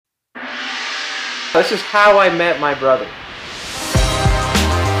This is how I met my brother.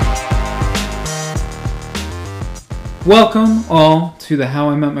 Welcome all to the How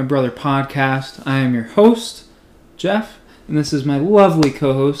I Met My Brother podcast. I am your host, Jeff, and this is my lovely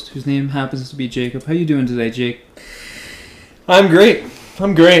co-host, whose name happens to be Jacob. How you doing today, Jake? I'm great. How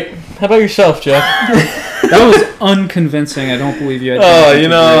about yourself, Jeff? That was unconvincing. I don't believe you.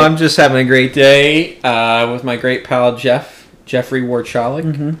 I'm just having a great day with my great pal Jeffrey Warchalik.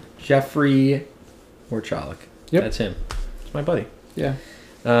 Mm-hmm. Jeffrey Warchalik. Yep. That's him. It's my buddy. Yeah.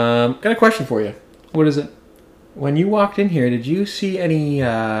 Got a question for you. What is it? When you walked in here, did you see any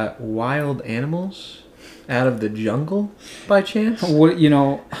wild animals out of the jungle by chance?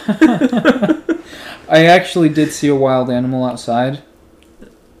 I actually did see a wild animal outside.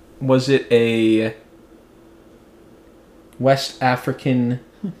 Was it a West African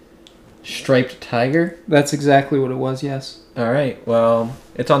striped tiger? That's exactly what it was, yes. All right. Well,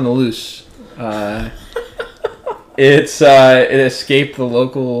 it's on the loose. It escaped the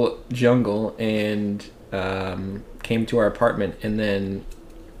local jungle and came to our apartment, and then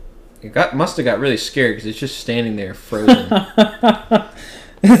must have got really scared because it's just standing there frozen.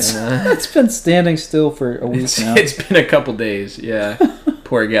 It's been standing still for a week now. It's been a couple days. Yeah,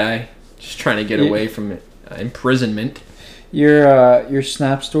 poor guy, just trying to get away from imprisonment. Your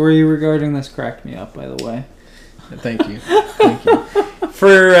Snap story regarding this cracked me up, by the way. Thank you.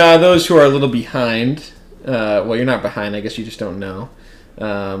 For those who are a little behind, well, you're not behind. I guess you just don't know.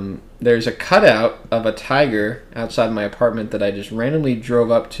 There's a cutout of a tiger outside my apartment that I just randomly drove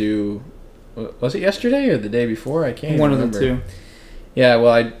up to. Was it yesterday or the day before? I can't remember. One of the two. Yeah,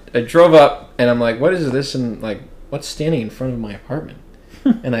 well, I drove up and I'm like, what is this? And like, what's standing in front of my apartment?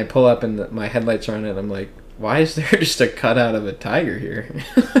 And I pull up and my headlights are on it. And I'm like, why is there just a cutout of a tiger here?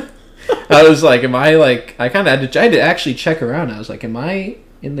 I was like, I kind of had to actually check around. I was like, am I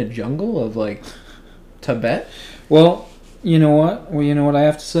in the jungle of like Tibet? Well, you know what? I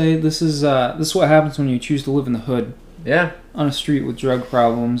have to say. This is what happens when you choose to live in the hood. Yeah. On a street with drug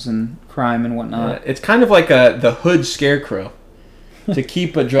problems and crime and whatnot. It's kind of like the hood scarecrow. To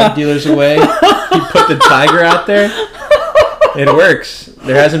keep drug dealers away, you put the tiger out there. It works.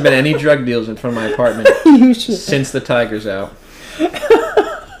 There hasn't been any drug deals in front of my apartment since the tiger's out.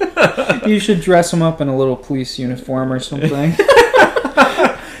 You should dress him up in a little police uniform or something.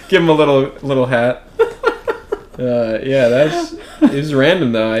 Give him a little hat. It was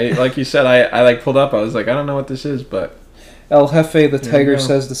random though. Like you said, I pulled up. I was like, I don't know what this is, but El Jefe the tiger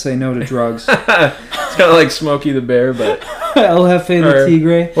says to say no to drugs. It's kind of like Smokey the Bear, but El Jefe the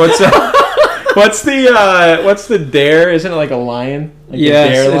Tigre. What's the dare? Isn't it like a lion? Like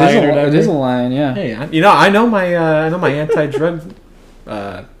it is a lion. Yeah. Hey, I know my anti-drug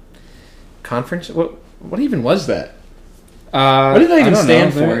conference. What even was that? What did that even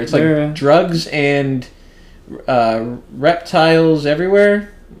stand for? It's like drugs and reptiles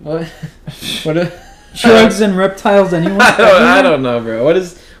everywhere. What? Drugs and reptiles anywhere? I don't know, bro. What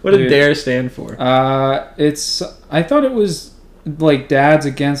did DARE stand for? I thought it was like Dads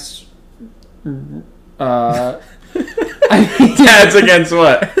Against Dads Against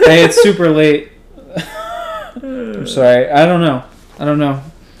what? Hey, it's super late. I'm sorry. I don't know. I don't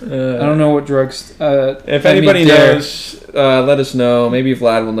know what drugs. If anybody knows, let us know. Maybe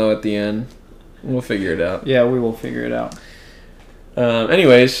Vlad will know at the end. We'll figure it out. Yeah, we will figure it out.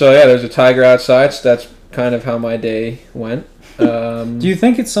 Anyways, so yeah, there's a tiger outside, so that's kind of how my day went. Do you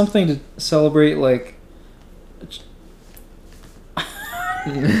think it's something to celebrate, like...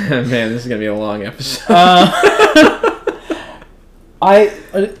 Man, this is going to be a long episode.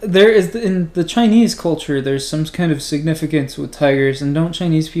 There is, in the Chinese culture, there's some kind of significance with tigers, and don't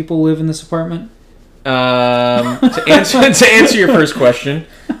Chinese people live in this apartment? To answer your first question,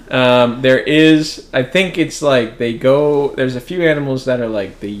 there is, I think it's like there's a few animals that are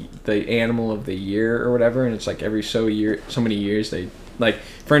like the animal of the year or whatever, and it's like every so many years they, like,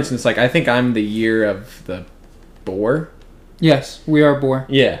 for instance, like I think I'm the year of the boar. Yes, we are boar.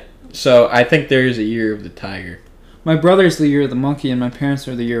 Yeah, so I think there is a year of the tiger. My brother's the year of the monkey, and my parents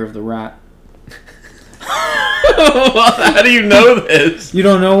are the year of the rat. How do you know this? You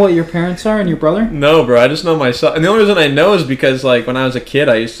don't know what your parents are and your brother? No, bro. I just know myself. And the only reason I know is because, like, when I was a kid,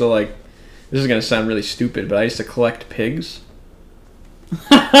 I used to, like... This is going to sound really stupid, but I used to collect pigs.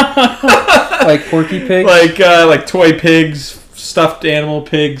 Like Porky Pigs? Like toy pigs, stuffed animal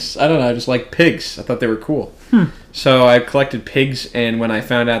pigs. I don't know. I just like pigs. I thought they were cool. So I collected pigs, and when I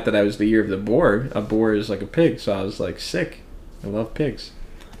found out that I was the year of the boar, a boar is like a pig, so I was like, sick. I love pigs.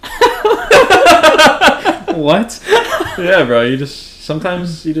 What? Yeah, bro.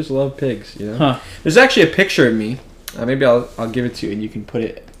 Sometimes you just love pigs, you know? Huh. There's actually a picture of me. Maybe I'll give it to you, and you can put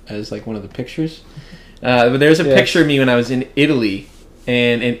it as like one of the pictures. But there's a Yes. picture of me when I was in Italy,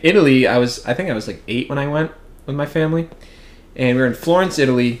 and in Italy I think I was like 8 when I went with my family, and we were in Florence,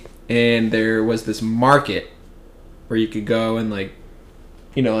 Italy, and there was this market where you could go and like,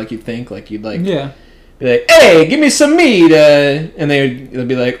 you know, like you'd think like you'd like Yeah. be like, hey, give me some meat, and they'd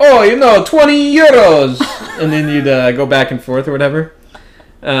be like, oh, 20 euros, and then you'd go back and forth or whatever.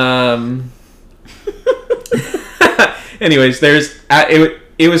 Anyways,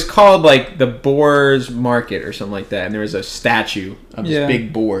 it was called like the Boar's Market or something like that, and there was a statue of this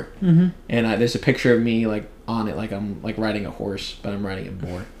big boar, Mm-hmm. and there's a picture of me like on it, like I'm like riding a horse, but I'm riding a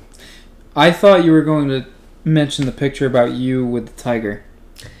boar. I thought you were going to mention the picture about you with the tiger.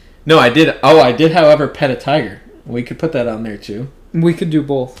 No, I did. Oh, I did, however, pet a tiger. We could put that on there too. We could do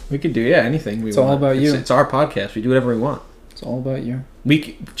both. We could do anything. It's all about you. It's our podcast. We do whatever we want. It's all about you.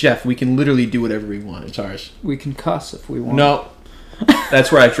 Jeff, we can literally do whatever we want. It's ours. We can cuss if we want. No,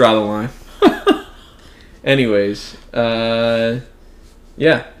 that's where I draw the line. Anyways,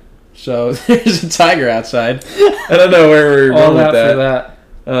 yeah. So there's a tiger outside. I don't know where we're All going with that for that.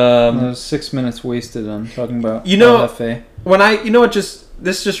 that. That was 6 minutes wasted on talking about LFA.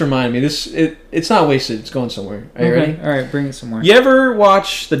 This just reminded me. It's not wasted. It's going somewhere. Are you ready? All right, bring it somewhere. You ever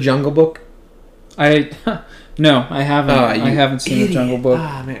watch The Jungle Book? No, I haven't. I haven't seen The Jungle Book.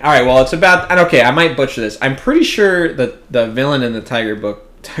 Ah, man. All right. Well, it's about. And okay, I might butcher this. I'm pretty sure that the villain in the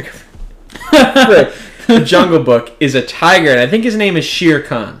the Jungle Book is a tiger, and I think his name is Shere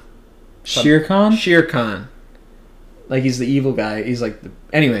Khan. Shere Khan? Shere Khan. Like he's the evil guy. He's like.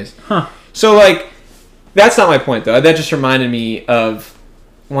 Anyways. Huh. So like, that's not my point though. That just reminded me of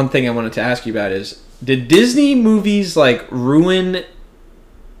one thing I wanted to ask you about is, did Disney movies like ruin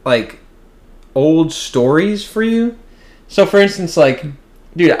like old stories for you? So for instance, like,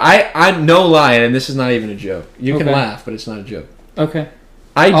 dude, I'm no lying, and this is not even a joke. You can laugh, but it's not a joke. Okay.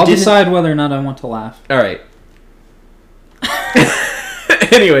 I'll decide whether or not I want to laugh. All right.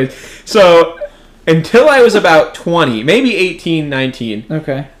 Anyways, so until I was about 20, maybe 18, 19,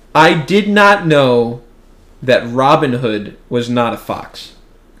 okay, I did not know that Robin Hood was not a fox.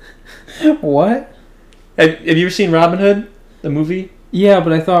 What? Have you ever seen Robin Hood, the movie? Yeah,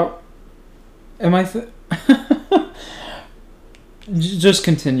 but I thought... Just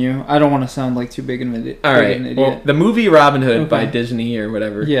continue. I don't want to sound like too big an idiot. All right. Well, the movie Robin Hood by Disney or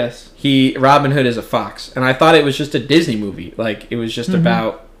whatever. Yes. Robin Hood is a fox, and I thought it was just a Disney movie. Like it was just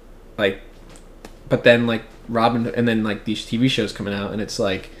about like, but then like Robin, and then like these TV shows coming out, and it's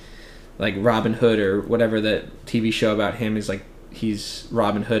like Robin Hood or whatever that TV show about him is like. He's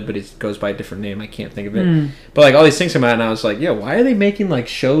Robin Hood, but it goes by a different name. I can't think of it. But like all these things come out, and I was like, "Yo, why are they making like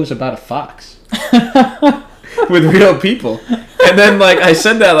shows about a fox with real people?" And then like I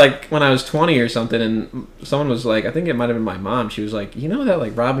said that like when I was 20 or something, and someone was like, I think it might have been my mom. She was like, "You know that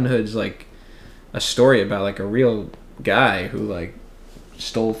like Robin Hood's like a story about like a real guy who like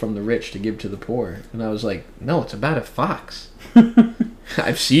stole from the rich to give to the poor." And I was like, "No, it's about a fox."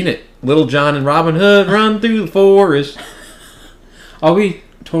 I've seen it. Little John and Robin Hood run through the forest. I'll be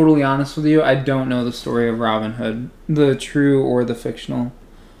totally honest with you. I don't know the story of Robin Hood, the true or the fictional.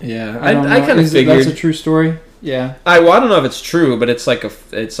 Yeah, I kind of figured that's a true story. Yeah. I don't know if it's true, but it's like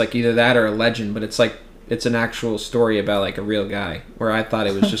either that or a legend. But it's an actual story about like a real guy. Where I thought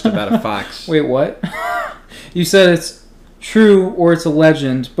it was just about a fox. Wait, what? You said it's true or it's a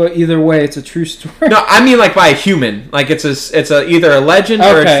legend, but either way, it's a true story. No, I mean like by a human. Like it's either a legend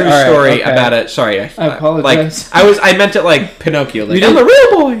or a true story about it. Sorry, I apologize. Like I meant it like Pinocchio. Like I'm a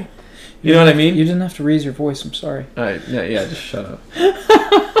real boy. You know what I mean? You didn't have to raise your voice. I'm sorry. All right, yeah, just shut up.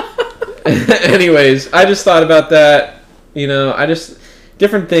 Anyways, I just thought about that. You know,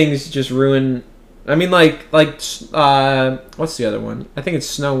 different things just ruin. I mean, like what's the other one? I think it's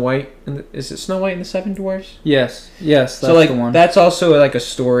Snow White. Is it Snow White and the Seven Dwarfs? Yes, that's so like the one. That's also like a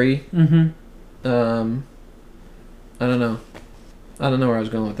story. Mm-hmm. I don't know where I was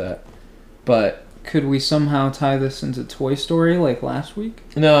going with that, but could we somehow tie this into Toy Story like last week?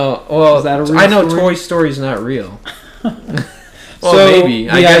 No, well, is that a real I know story? Toy Story's not real. Well, so maybe.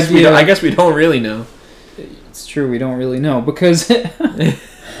 I guess we don't really know. It's true, we don't really know because.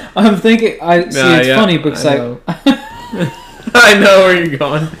 I'm thinking. It's funny because I know where you're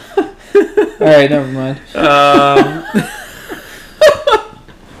going. All right, never mind.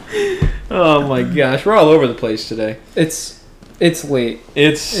 Oh my gosh, we're all over the place today. It's late.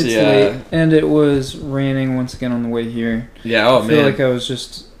 It's late, and it was raining once again on the way here. Yeah. Oh man. I feel like I was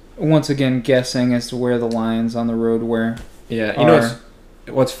just once again guessing as to where the lines on the road were. Yeah. You know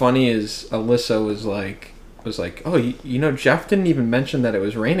what's funny is Alyssa was like, was like, oh, you know, Jeff didn't even mention that it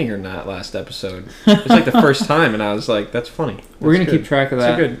was raining or not last episode. It's like the first time, and I was like, that's funny. We're going to keep track of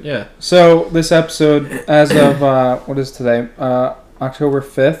that. That's good, yeah. So this episode, as of, what is today? October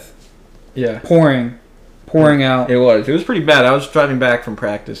 5th? Yeah. Pouring out. It was pretty bad. I was driving back from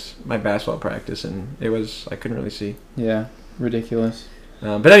practice, my basketball practice, and I couldn't really see. Yeah, ridiculous.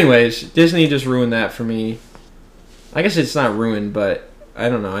 But anyways, Disney just ruined that for me. I guess it's not ruined, but I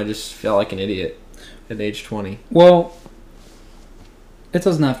don't know. I just felt like an idiot at age 20. Well, it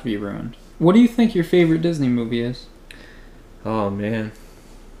doesn't have to be ruined. What do you think your favorite Disney movie is? Oh, man.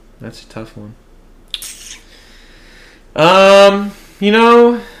 That's a tough one. You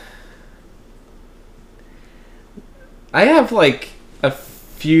know, I have like a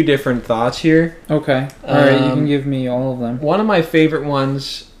few different thoughts here. Okay. All right, you can give me all of them. One of my favorite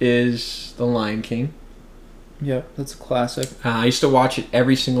ones is The Lion King. Yep, that's a classic. I used to watch it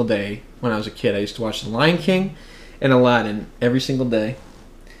every single day when I was a kid. I used to watch The Lion King and Aladdin every single day.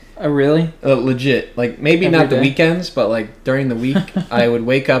 Oh, really? Legit. Like, maybe Every not the day? weekends, but like during the week, I would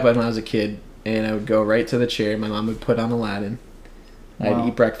wake up when I was a kid and I would go right to the chair. My mom would put on Aladdin. Wow. I'd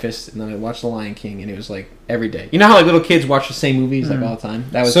eat breakfast and then I'd watch The Lion King, and it was like every day. You know how like little kids watch the same movies like all the time?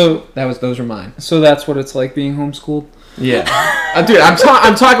 Those were mine. So that's what it's like being homeschooled? Yeah. Dude,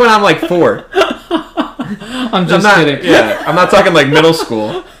 I'm talking when I'm like 4. I'm just kidding. Yeah, I'm not talking like middle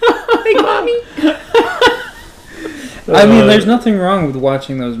school. Hey, mommy. I mean, there's nothing wrong with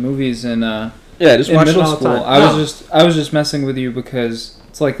watching those movies in just in watch it middle all the school. time. I was just messing with you because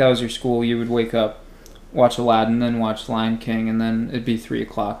it's like that was your school. You would wake up, watch Aladdin, then watch Lion King, and then it'd be 3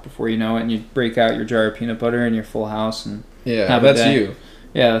 o'clock before you know it, and you'd break out your jar of peanut butter and your Full House and have a that's day. you.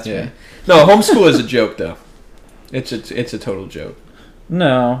 Yeah, that's me. No, homeschool is a joke though. It's a total joke.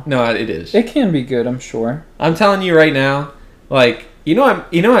 No, it is. it can be good, I'm sure. I'm telling you right now, like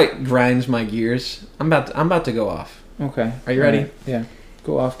it grinds my gears. I'm about to go off. Okay. Are you ready? Right. Yeah.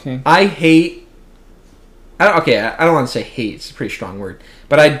 Go off, King. I don't want to say hate. It's a pretty strong word,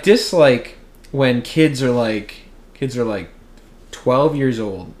 but I dislike when kids are like 12 years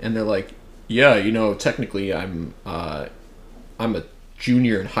old and they're like, yeah, you know, technically I'm a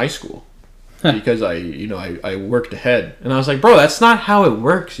junior in high school because I worked ahead. And I was like, bro, that's not how it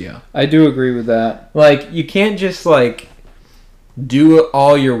works, yeah. I do agree with that. Like, you can't just like do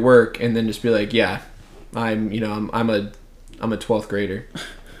all your work and then just be like, yeah, I'm a 12th grader.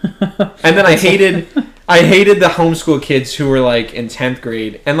 And then I hated the homeschool kids who were like in 10th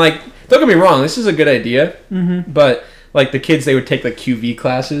grade. And like, don't get me wrong, this is a good idea. Mm-hmm. But like the kids, they would take like QV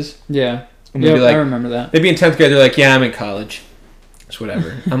classes. Yeah. And they'd be like, I remember that. They'd be in 10th grade. They're like, yeah, I'm in college. It's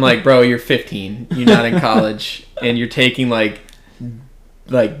whatever. I'm like, bro, you're 15. You're not in college, and you're taking like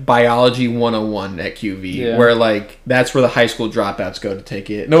biology 101 at QV, where like that's where the high school dropouts go to take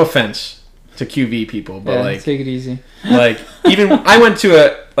it. No offense to QV people, but like take it easy. Like even I went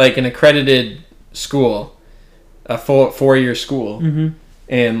to an accredited school, a full 4-year school, mm-hmm.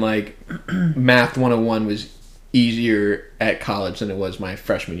 and like math 101 was easier at college than it was my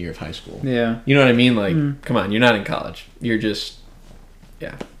freshman year of high school. Yeah. You know what I mean? Like, come on, you're not in college. You're just,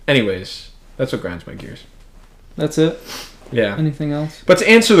 yeah. Anyways, that's what grinds my gears. That's it? Yeah. Anything else? But to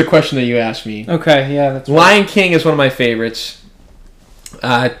answer the question that you asked me. Okay, yeah, that's Lion King is one of my favorites.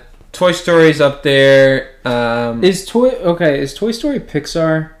 Toy Story's up there. Is Toy Story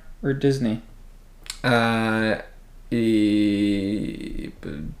Pixar or Disney? Isn't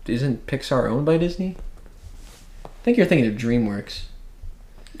Pixar owned by Disney? I think you're thinking of DreamWorks.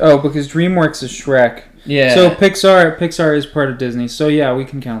 Oh, because DreamWorks is Shrek. Yeah. So Pixar is part of Disney. So yeah, we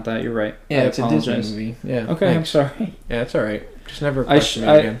can count that. You're right. Yeah, I it's apologize. a Disney movie. Yeah. Okay, thanks. I'm sorry. Yeah, it's all right. Just never question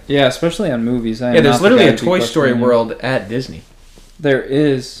me again. Yeah, especially on movies. There's literally a Toy Story world at Disney. There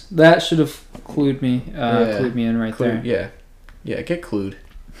is. That should have clued me. Clued me in right there. Yeah. Yeah. Get clued.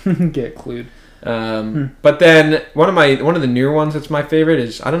 Get clued. But then one of the newer ones that's my favorite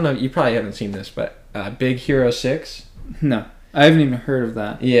is, I don't know, you probably haven't seen this, but Big Hero 6. No, I haven't even heard of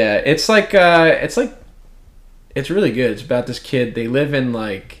that. Yeah, it's really good. It's about this kid. They live in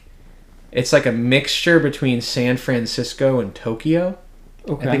it's like a mixture between San Francisco and Tokyo.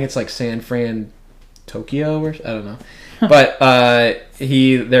 Okay. I think it's like San Fran, Tokyo, or I don't know. But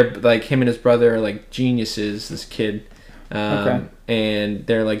they're like, him and his brother are like geniuses. This kid. Okay. And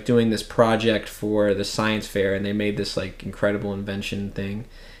they're like doing this project for the science fair, and they made this like incredible invention thing,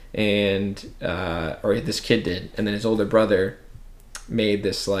 and or this kid did, and then his older brother made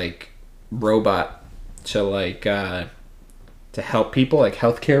this like robot to help people, like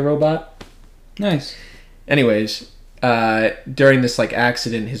healthcare robot. Nice. Anyways, during this like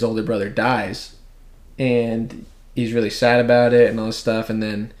accident, his older brother dies, and he's really sad about it and all this stuff, and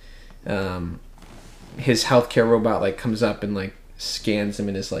then his healthcare robot like comes up and like scans him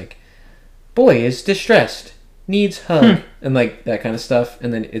and is like, boy is distressed, needs hug, and like that kind of stuff.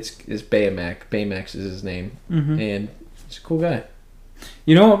 And then it's Baymax. Baymax is his name, and he's a cool guy.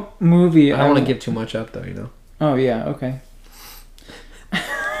 You know what movie? I don't want to give too much up though. You know. Oh yeah. Okay.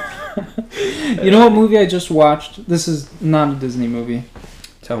 You know what movie I just watched? This is not a Disney movie.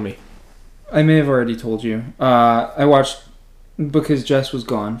 Tell me. I may have already told you. I watched because Jess was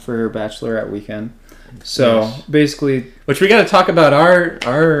gone for her bachelorette weekend. So basically, which we got to talk about our.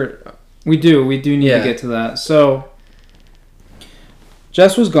 We do need to get to that. So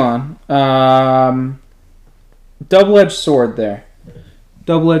Jess was gone. Double-edged sword there.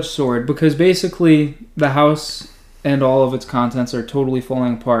 Double-edged sword, because basically the house and all of its contents are totally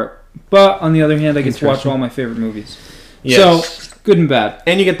falling apart. But on the other hand, I get to watch all my favorite movies. Yes. So good and bad.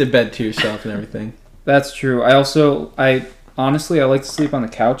 And you get the bed to yourself and everything. That's true. I honestly like to sleep on the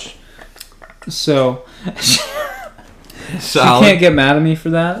couch. So she can't get mad at me for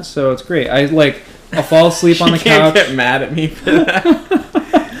that. So it's great. I'll fall asleep on the couch. Can't get mad at me for that.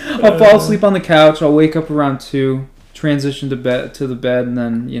 I'll fall asleep on the couch. I'll wake up around 2, transition to the bed, and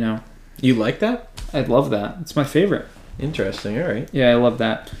then You like that? I'd love that. It's my favorite. Interesting. All right. Yeah, I love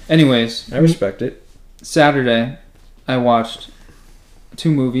that. Anyways, I respect it. Saturday, I watched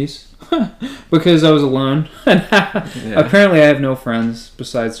 2 movies because I was alone. Apparently, I have no friends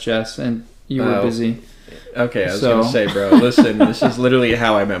besides Jess, and you were busy. Okay, I was going to say, bro, listen, this is literally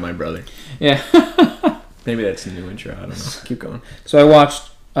how I met my brother. Yeah. Maybe that's a new intro. I don't know. Keep going. So I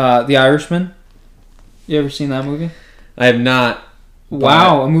watched The Irishman. You ever seen that movie? I have not.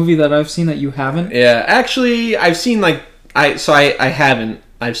 Wow, a movie that I've seen that you haven't? Yeah, actually, I've seen I haven't.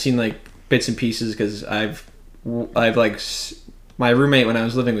 I've seen like bits and pieces because I've like my roommate when I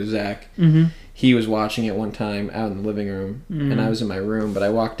was living with Zach. Mm-hmm. He was watching it one time out in the living room, and I was in my room. But I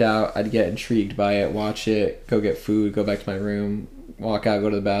walked out. I'd get intrigued by it, watch it, go get food, go back to my room, walk out, go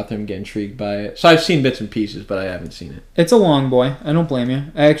to the bathroom, get intrigued by it. So I've seen bits and pieces, but I haven't seen it. It's a long boy. I don't blame you.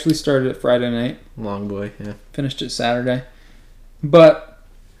 I actually started it Friday night. Long boy, yeah. Finished it Saturday. But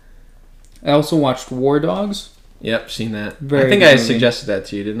I also watched War Dogs. Yep, seen that. Very I think good I movie. suggested that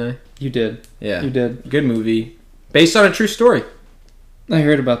to you, didn't I? You did. Yeah. You did. Good movie. Based on a true story. I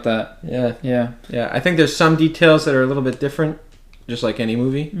heard about that. Yeah. Yeah. Yeah, I think there's some details that are a little bit different, just like any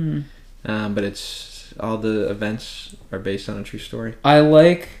movie. But it's all the events are based on a true story. I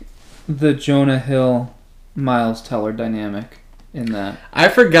like the Jonah Hill Miles Teller dynamic in that. I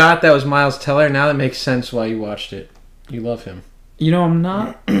forgot that was Miles Teller. Now that makes sense why you watched it. You love him. I'm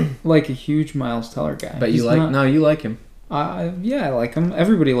not like a huge Miles Teller guy. But you like him. Yeah, I like him.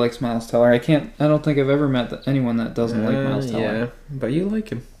 Everybody likes Miles Teller. I don't think I've ever met anyone that doesn't like Miles Teller. Yeah, but you like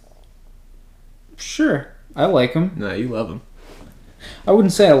him. Sure, I like him. No, you love him. I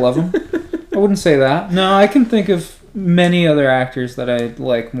wouldn't say I love him. I wouldn't say that. No, I can think of many other actors that I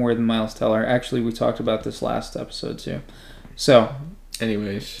like more than Miles Teller. Actually, we talked about this last episode too. So,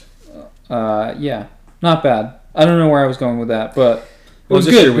 anyways, yeah, not bad. I don't know where I was going with that, but it was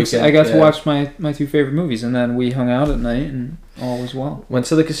good. I got to watch my 2 favorite movies, and then we hung out at night, and all was well. Went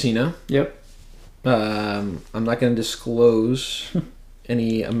to the casino. Yep. I'm not going to disclose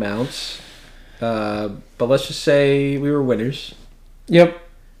any amounts, but let's just say we were winners. Yep.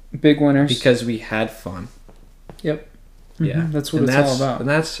 Big winners. Because we had fun. Yep. Yeah. That's what it's all about. And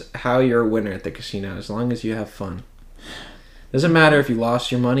that's how you're a winner at the casino, as long as you have fun. Doesn't matter if you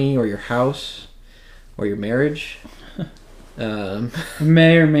lost your money or your house or your marriage.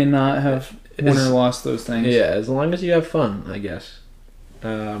 May or may not have won or lost those things. Yeah, as long as you have fun, I guess.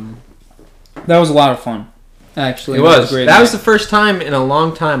 That was a lot of fun. Actually, it was. That was the first time in a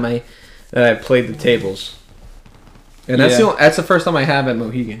long time that I played the tables. And that's the first time I have at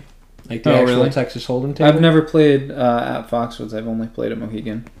Mohegan. Like the actual Texas Hold'em table. I've never played at Foxwoods. I've only played at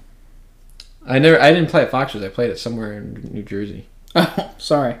Mohegan. I didn't play at Foxwoods. I played it somewhere in New Jersey. Oh,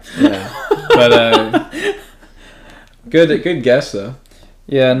 sorry. Yeah, but good guess though.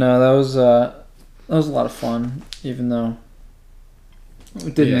 Yeah, no, that was a lot of fun. Even though we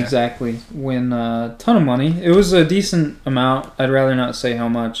didn't exactly win a ton of money, it was a decent amount. I'd rather not say how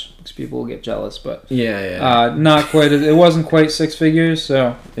much because people will get jealous. But not quite. It wasn't quite 6 figures,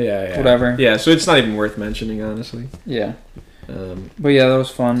 so whatever. Yeah, so it's not even worth mentioning, honestly. Yeah. But yeah, that was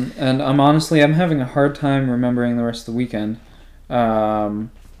fun, and I'm having a hard time remembering the rest of the weekend. What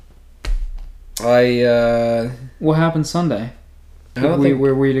happened Sunday?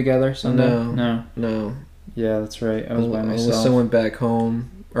 Were we together Sunday? No. Yeah, that's right. I was by myself. Alyssa went back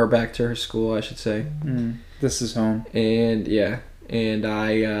home, or back to her school, I should say. This is home. And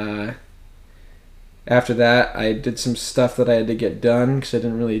I after that I did some stuff that I had to get done because I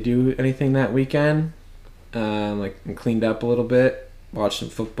didn't really do anything that weekend. and cleaned up a little bit. Watched some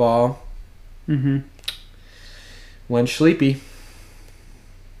football. Mm-hmm. Went sleepy.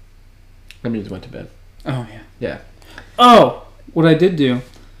 That means went to bed. Oh, yeah. Yeah. Oh, what I did do.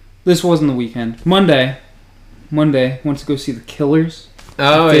 This wasn't the weekend. Monday, went to go see the Killers.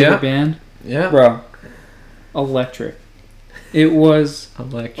 Oh, my favorite yeah. band. Yeah. Bro, electric. It was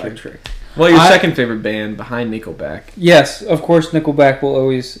electric. Well, your second favorite band behind Nickelback. Yes, of course, Nickelback will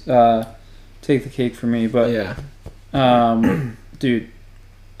always take the cake for me. But yeah, dude,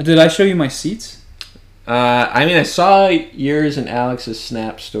 did I show you my seats? I saw yours and Alex's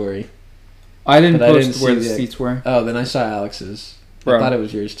Snap story. I didn't post where the seats were. Oh, then I saw Alex's. Bro. I thought it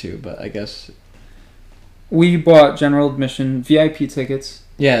was yours too, but I guess we bought general admission VIP tickets.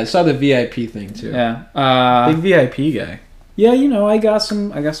 Yeah, I saw the VIP thing too. Yeah, big VIP guy. Yeah, I got some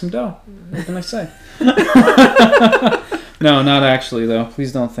dough. What can I say? No, not actually though.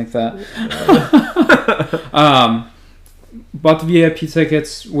 Please don't think that. Bought the VIP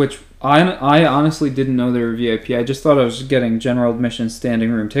tickets, which I honestly didn't know they were VIP. I just thought I was getting general admission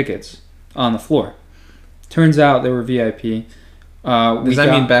standing room tickets on the floor. Turns out they were VIP. Does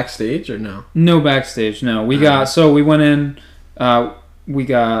that mean backstage or no? No backstage. No, we went in. We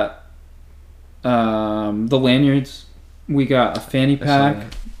got the lanyards. We got a fanny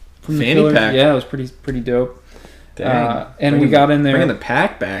pack. From the Killers. Pack. Yeah, it was pretty dope. Dang. And we got in there. Bringing the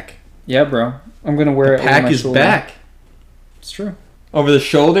pack back. Yeah, bro. I'm gonna wear it. The pack is back. It's true. Over the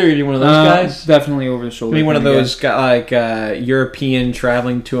shoulder? Are you one of those guys? Definitely over the shoulder. I mean, one of those European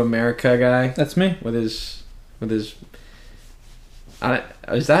traveling to America guy. That's me. With his. Is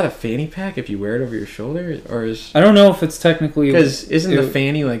that a fanny pack if you wear it over your shoulder, or is? I don't know if it's technically. Because isn't the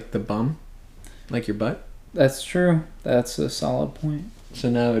fanny like the bum, like your butt? That's true. That's a solid point. So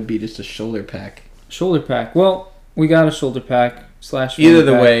now it would be just a shoulder pack. Shoulder pack. Well, we got a shoulder pack / Either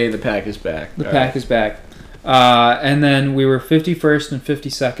the way, the pack is back. The pack is back. And then we were 51st and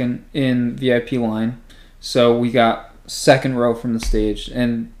 52nd in VIP line. So we got second row from the stage.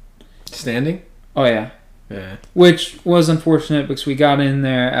 And standing? Oh, yeah. Yeah. Which was unfortunate because we got in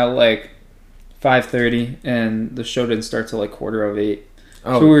there at 5:30 and the show didn't start till 7:45.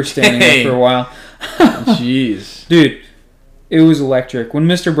 Oh, so we were standing there for a while. Jeez. Dude, it was electric. When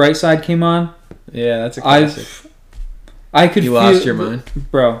Mr. Brightside came on... Yeah, that's a classic. I could feel... You lost your mind?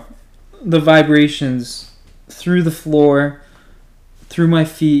 Bro, the vibrations through the floor, through my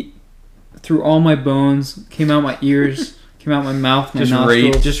feet, through all my bones, came out my ears, came out my mouth, my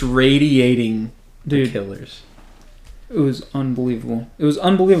nostrils. Just radiating the Killers. It was unbelievable.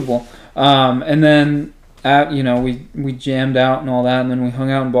 And then... we jammed out and all that, and then we hung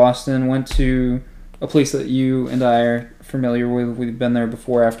out in Boston, went to a place that you and I are familiar with. We've been there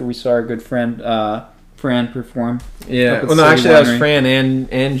before after we saw our good friend Fran perform. Yeah, well, no, actually that was Fran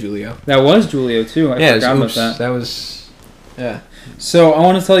and Julio. That was Julio, too. I forgot about that. That was, yeah. So I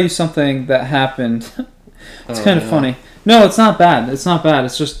want to tell you something that happened. It's kind of funny. No, it's not bad. It's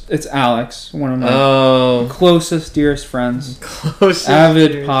Alex, one of my closest, dearest friends.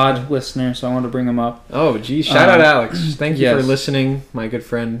 Avid pod listener, so I want to bring him up. Oh, geez. Shout out Alex. Thank you for listening, my good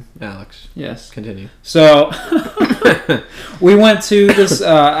friend Alex. Yes. Continue. So, we went to this,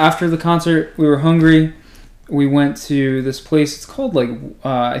 after the concert, we were hungry. We went to this place, it's called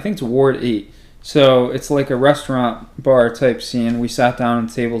I think it's Ward 8. So, it's like a restaurant bar type scene. We sat down on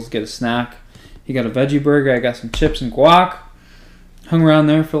tables to get a snack. He got a veggie burger. I got some chips and guac. Hung around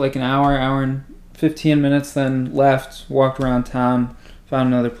there for an hour and 15 minutes, then left, walked around town, found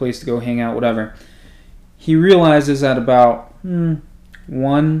another place to go hang out, whatever. He realizes at about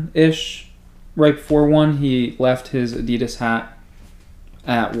 1-ish, right before 1, he left his Adidas hat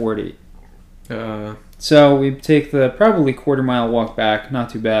at Ward 8. So we take the probably quarter-mile walk back,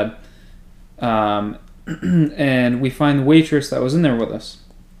 not too bad. And we find the waitress that was in there with us.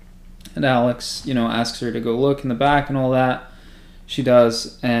 And Alex, asks her to go look in the back and all that. She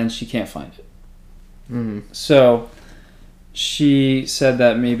does, and she can't find it. Mm. So she said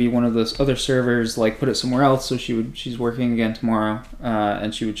that maybe one of those other servers put it somewhere else, so she's working again tomorrow,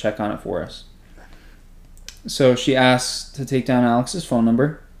 and she would check on it for us. So she asked to take down Alex's phone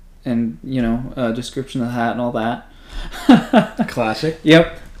number and a description of the hat and all that. Classic.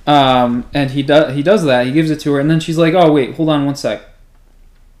 Yep. And he does that. He gives it to her, and then she's like, "Oh wait, hold on one sec.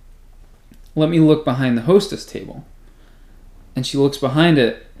 Let me look behind the hostess table." And she looks behind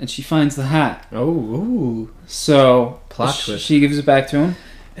it, and she finds the hat. Oh, ooh. So plot twist. She gives it back to him,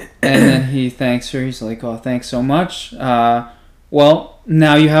 and then he thanks her. He's like, "Oh, thanks so much. Well,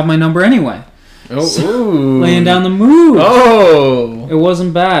 now you have my number anyway." Oh, so, ooh. Laying down the mood. Oh. It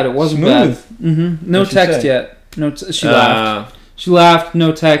wasn't bad. It wasn't smooth. bad. Mm-hmm. No text yet. No. She laughed. She laughed.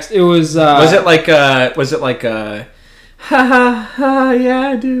 No text. It was. Was it like ha ha ha? Yeah,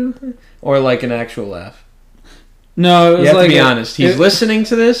 I do. Or like an actual laugh. No, it was you have like to be honest. He's listening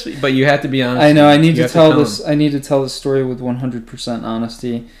to this, but you have to be honest. I know. I need to tell this. I need to tell this story with 100%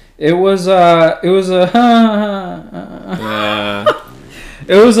 honesty. It was. It was a.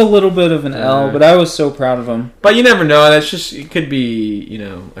 It was a little bit of an L, but I was so proud of him. But you never know. That's just. It could be,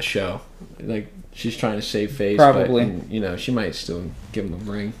 a show. Like she's trying to save face. Probably. But, she might still give him a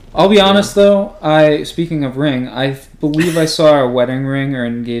ring. I'll be honest though. Speaking of ring, I believe I saw a wedding ring or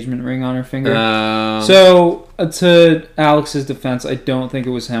an engagement ring on her finger. So to Alex's defense, I don't think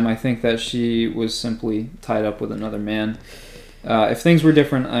it was him. I think that she was simply tied up with another man. If things were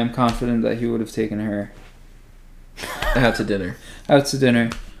different, I'm confident that he would have taken her out to dinner. Out to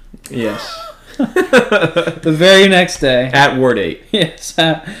dinner. Yes. The very next day. At Ward 8. Yes.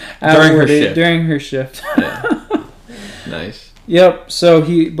 During her shift. Yeah. Nice. Yep.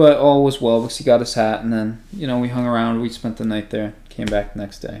 But all was well because he got his hat, and then we hung around. We spent the night there. Came back the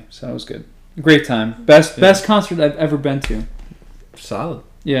next day, so it was good. Great time. Best concert I've ever been to. Solid.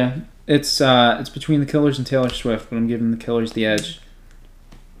 Yeah. It's between the Killers and Taylor Swift, but I'm giving the Killers the edge.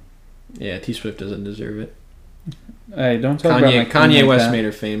 Yeah, T Swift doesn't deserve it. Hey, don't talk about my Kanye West made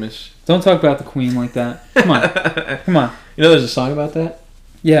her famous. Don't talk about the Queen like that. Come on. Come on. You know there's a song about that?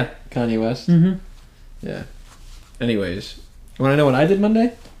 Yeah. Kanye West? Mm-hmm. Yeah. Anyways, you want to know what I did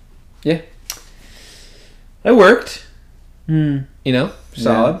Monday? Yeah. I worked. Solid.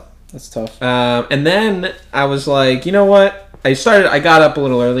 Yeah, that's tough. And then I was like, you know what? I got up a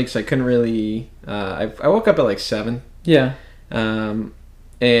little early because I couldn't really... I woke up at like 7. Yeah.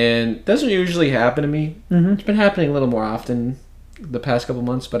 And it doesn't usually happen to me. Mm-hmm. It's been happening a little more often the past couple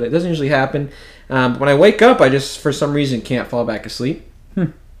months, but it doesn't usually happen. When I wake up, I just, for some reason, can't fall back asleep.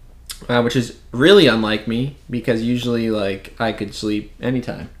 Which is really unlike me, because usually, I could sleep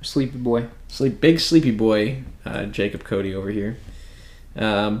anytime. Sleepy boy. Big sleepy boy, Jacob Cody over here.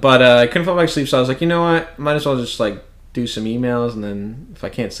 But I couldn't fall back asleep, so I was like, you know what? Might as well just, do some emails, and then if I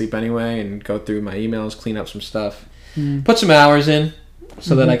can't sleep anyway, and go through my emails, clean up some stuff, put some hours in,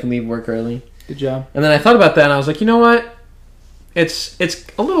 so that I can leave work early. Good job. And then I thought about that, and I was like, you know what? It's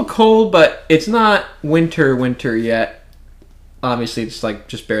a little cold, but it's not winter yet. Obviously, it's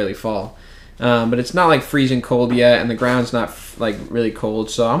just barely fall. But it's not freezing cold yet, and the ground's not really cold,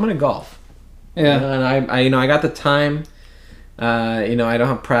 so I'm gonna golf. Yeah. And I got the time. I don't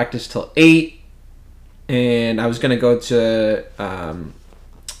have practice till 8, and I was gonna go to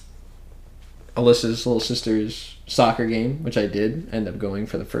Alyssa's little sister's soccer game, which I did end up going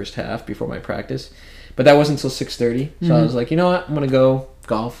for the first half before my practice, but that wasn't until 6:30. So I was like, you know what, I'm gonna go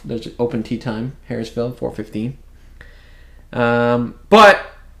golf. There's open tee time, Harrisville, 4:15. But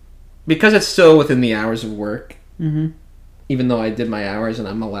because it's still within the hours of work, even though I did my hours and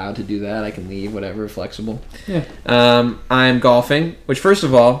I'm allowed to do that, I can leave, whatever, flexible. Yeah. I'm golfing, which, first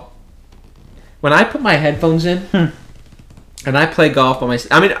of all, when I put my headphones in and I play golf by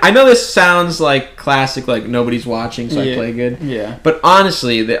myself, I mean, I know this sounds like classic, nobody's watching, so I play good. Yeah. But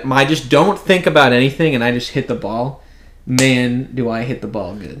honestly, I just don't think about anything and I just hit the ball. Man, do I hit the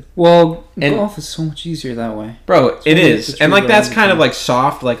ball good. Well, golf is so much easier that way. Bro, it is. And that's kind of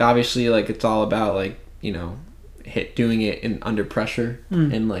soft. Obviously, it's all about doing it under pressure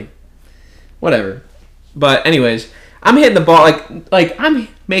and whatever. But anyways, I'm hitting the ball I'm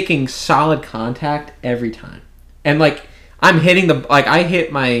making solid contact every time. And I'm hitting I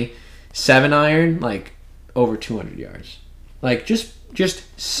hit my 7-iron over 200 yards.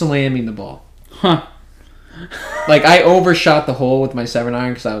 Just slamming the ball. Huh. I overshot the hole with my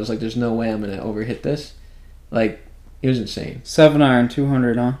 7-iron because I was like, there's no way I'm going to overhit this. It was insane. 7-iron,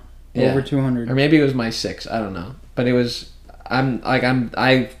 200, huh? Yeah. Over 200. Or maybe it was my 6. I don't know. But it was,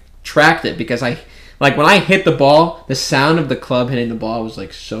 I tracked it because when I hit the ball, the sound of the club hitting the ball was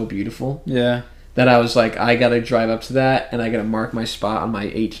so beautiful. Yeah. That I was like, I got to drive up to that and I got to mark my spot on my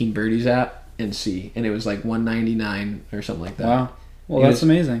 18 birdies app and see. And it was 199 or something like that. Wow. Well, that's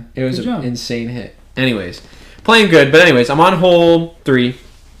amazing. It was an insane hit. Anyways, playing good. But anyways, I'm on hole 3,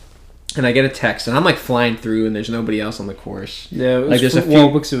 and I get a text, and I'm flying through, and there's nobody else on the course. Yeah, it was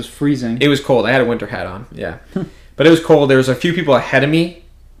because it was freezing. It was cold. I had a winter hat on. Yeah, but it was cold. There was a few people ahead of me,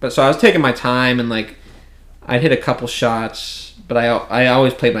 but so I was taking my time, and I'd hit a couple shots, but I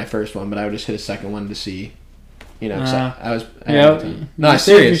always played my first one, but I would just hit a second one to see. No,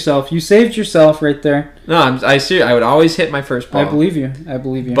 you saved yourself right there. No, I would always hit my first ball. I believe you.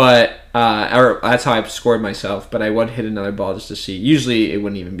 But or that's how I scored myself. But I would hit another ball just to see. Usually, it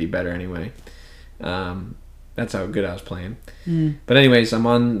wouldn't even be better anyway. That's how good I was playing. Mm. But anyways, I'm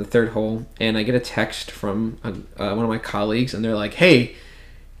on the third hole, and I get a text from one of my colleagues, and they're like, "Hey,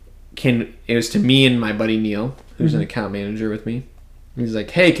 it was to me and my buddy Neil, who's an account manager with me. He's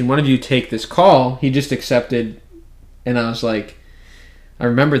like, "Hey, can one of you take this call?" He just accepted, and I was like, I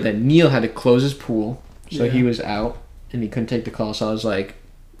remember that Neil had to close his pool, so he was out, and he couldn't take the call. So I was like,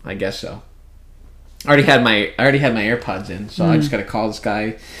 I guess so. I already had my AirPods in, so I just got to call this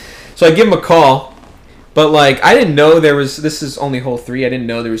guy. So I give him a call. But, like, I didn't know this is only hole 3. I didn't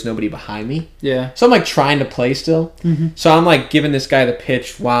know there was nobody behind me. Yeah. So I'm, like, trying to play still. Mm-hmm. So I'm, like, giving this guy the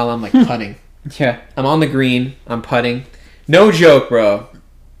pitch while I'm, like, putting. Yeah. I'm on the green. I'm putting. No joke, bro.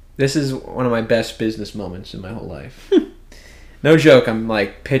 This is one of my best business moments in my whole life. No joke. I'm,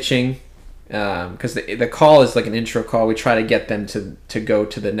 like, pitching. Because the call is, like, an intro call. We try to get them to go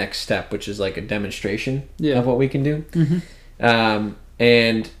to the next step, which is, like, a demonstration of what we can do. Mm-hmm.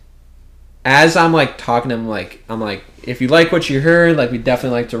 And as I'm like talking to him, I'm like, if you like what you heard, like, we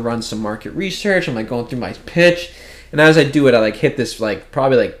definitely like to run some market research. I'm like going through my pitch, and as I do it, I like hit this like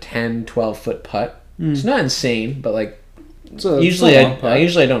probably like 10, 12 foot putt. It's not insane, but like usually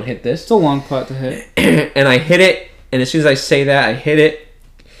I don't hit this. It's a long putt to hit. And I hit it, and as soon as I say that, I hit it,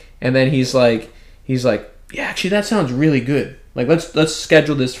 and then he's like, yeah, actually that sounds really good. Like let's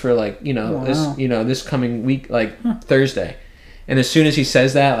schedule this for like this coming week, like Thursday. And as soon as he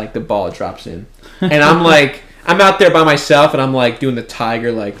says that, like, the ball drops in. And I'm like, I'm out there by myself, and I'm like doing the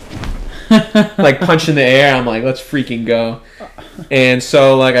tiger, like punching the air. I'm like, let's freaking go. And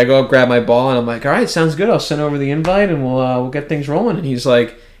so, like, I go grab my ball, and I'm like, all right, sounds good. I'll send over the invite, and we'll get things rolling. And he's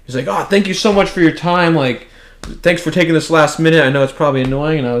like, oh, thank you so much for your time. Like, thanks for taking this last minute. I know it's probably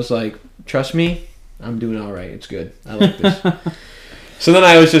annoying. And I was like, trust me, I'm doing all right. It's good. I like this. So then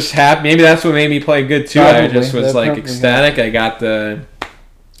I was just happy. Maybe that's what made me play good too. Probably. I just was like ecstatic. I got and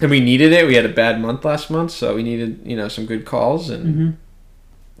we needed it. We had a bad month last month, so we needed some good calls and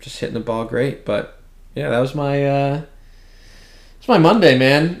just hitting the ball great. But yeah, that was my Monday,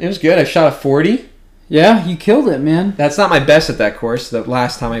 man. It was good. I shot a 40. Yeah, you killed it, man. That's not my best at that course. The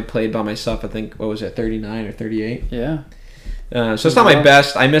last time I played by myself, I think 39 or 38. Yeah. So it's not my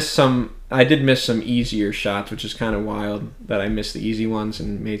best. I did miss some easier shots, which is kind of wild that I missed the easy ones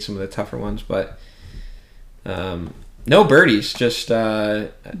and made some of the tougher ones. But no birdies, just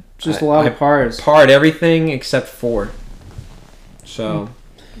a lot of pars. Parred everything except 4. So,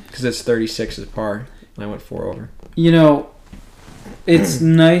 because it's 36 is par, and I went 4 over. It's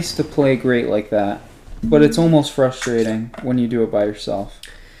nice to play great like that, but it's almost frustrating when you do it by yourself.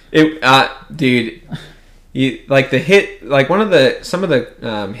 Dude. You like the hit, like some of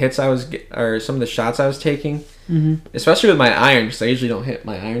the hits some of the shots I was taking, especially with my iron, because I usually don't hit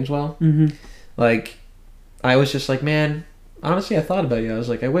my irons well. Like, I was just like, man, honestly, I thought about you. I was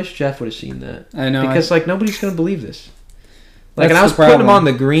like, I wish Jeff would have seen that. I know, because like nobody's gonna believe this. Like, and I was putting them on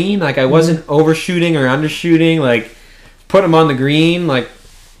the green, like I wasn't overshooting or undershooting, like putting them on the green, like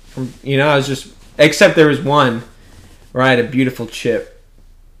I was just, except there was one where I had a beautiful chip,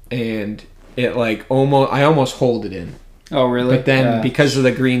 and it like I almost holed it in. Oh, really? But then because of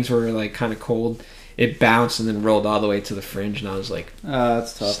the greens were like kind of cold, it bounced and then rolled all the way to the fringe, and I was like,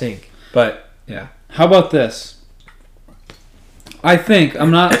 that's tough. Stink. But yeah. How about this? I think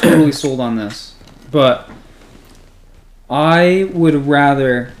I'm not totally sold on this, but I would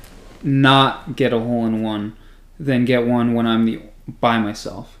rather not get a hole-in-one than get one when I'm by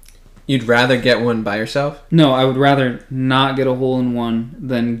myself. You'd rather get one by yourself? No, I would rather not get a hole-in-one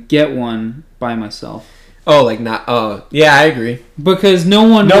than get one by myself. Oh, like not... Oh, yeah, I agree. Because no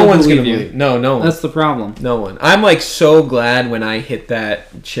one's going to believe you. No one. That's the problem. No one. I'm like so glad when I hit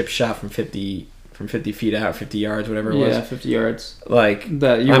that chip shot from 50 feet out, 50 yards, whatever it was. Yeah, 50 yards. Like,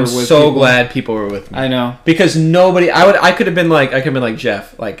 that you I'm were with so people. glad people were with me. I know. Because nobody... I could have been like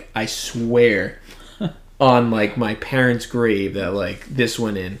Jeff. Like, I swear on like my parents' grave that like this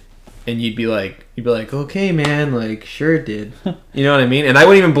went in. And you'd be like, okay, man, like, sure it did. You know what I mean? And I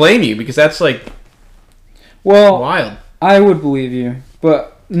wouldn't even blame you, because that's like, wild. I would believe you,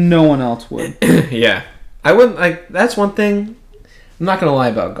 but no one else would. Yeah, I wouldn't. Like, that's one thing. I'm not gonna lie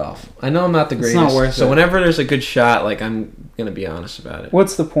about golf. I know I'm not the greatest. It's not worth it. So whenever there's a good shot, like, I'm gonna be honest about it.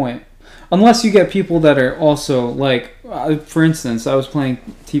 What's the point? Unless you get people that are also like, for instance, I was playing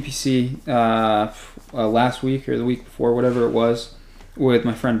TPC last week or the week before, whatever it was, with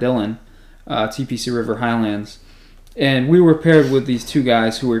my friend Dylan, TPC River Highlands, and we were paired with these two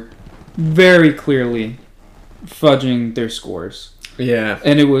guys who were very clearly fudging their scores. Yeah,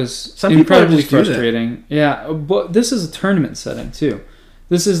 and it was incredibly frustrating. Yeah, but this is a tournament setting too.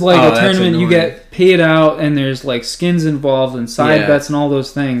 This is like a tournament you get paid out, and there's like skins involved and side bets and all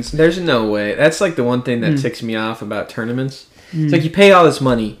those things. There's no way. That's like the one thing that ticks me off about tournaments. It's like you pay all this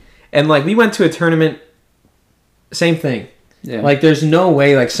money, and like we went to a tournament, same thing. Yeah. Like there's no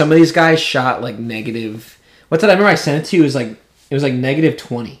way. Like some of these guys shot like negative. What did I remember? I sent it to you. It was like negative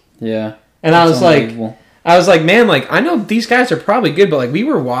 20. Yeah. And I was like, man, like I know these guys are probably good, but like we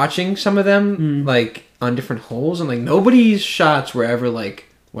were watching some of them like on different holes, and like nobody's shots were ever like,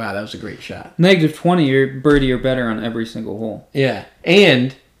 wow, that was a great shot. Negative 20, you're birdie or better on every single hole. Yeah,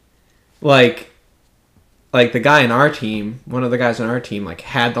 and like the guy in our team, one of the guys on our team, like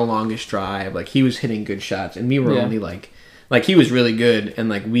had the longest drive. Like he was hitting good shots, and we were only like he was really good, and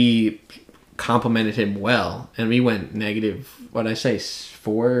like we complimented him well, and we went negative. What did I say?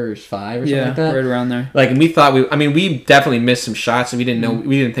 4 or 5 or something like that. Right around there. Like, and we thought we definitely missed some shots, and we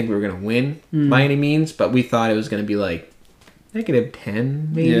didn't think we were gonna win by any means, but we thought it was gonna be like negative 10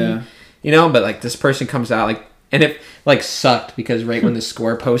 maybe. Yeah. You know, but like this person comes out like, and it like sucked because right when the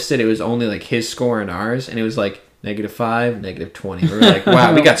score posted, it was only like his score and ours, and it was like -5, -20. We were like,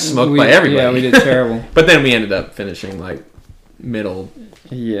 wow, we got smoked by everybody. Yeah, we did terrible. But then we ended up finishing like middle.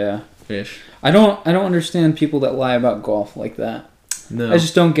 Yeah. Ish. I don't understand people that lie about golf like that. No. I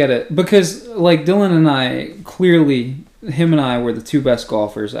just don't get it. Because, like, Dylan and I, clearly, him and I were the two best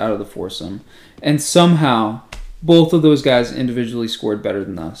golfers out of the foursome. And somehow, both of those guys individually scored better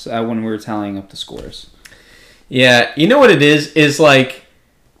than us when we were tallying up the scores. Yeah. You know what it is? Is, like,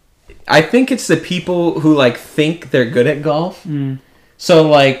 I think it's the people who, like, think they're good at golf. So,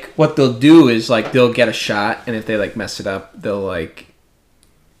 like, what they'll do is, like, they'll get a shot, and if they, like, mess it up, they'll, like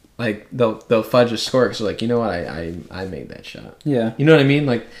they'll fudge a score because like, you know what, I made that shot. Yeah. You know what I mean?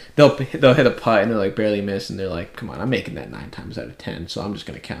 Like they'll hit a putt and they're like barely miss, and they're like, come on, I'm making that 9 times out of 10, so I'm just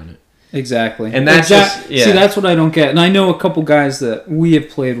gonna count it. Exactly. And that's See, that's what I don't get. And I know a couple guys that we have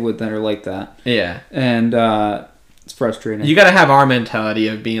played with that are like that. Yeah. And it's frustrating. You gotta have our mentality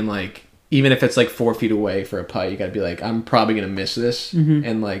of being like, even if it's like 4 feet away for a putt, you gotta be like, I'm probably gonna miss this,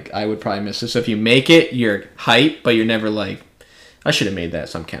 and like I would probably miss this. So if you make it, you're hype, but you're never like, I should have made that,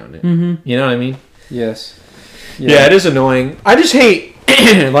 so I'm counting it. You know what I mean? Yes. Yeah, it is annoying. I just hate,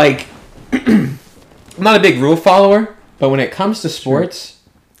 like, I'm not a big rule follower, but when it comes to sports,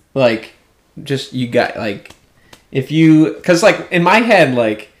 like, just, you got, like, because, like, in my head,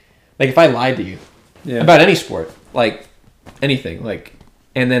 like, if I lied to you about any sport, like, anything, like,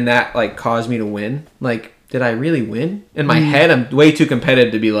 and then that, like, caused me to win, like, did I really win? In my head, I'm way too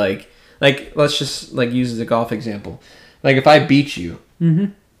competitive to be like, let's just, like, use the golf example. Like, if I beat you,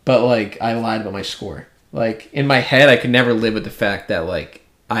 but, like, I lied about my score. Like, in my head, I could never live with the fact that, like,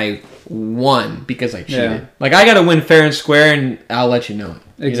 I won because I cheated. Yeah. Like, I got to win fair and square, and I'll let you know it.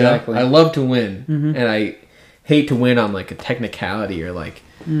 Exactly. You know? I love to win, and I hate to win on, like, a technicality or, like,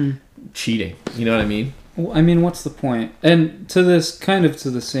 cheating. You know what I mean? Well, I mean, what's the point? And to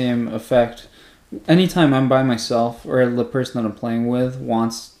the same effect, anytime I'm by myself or the person that I'm playing with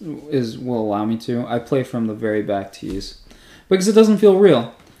will allow me to, I play from the very back tees because it doesn't feel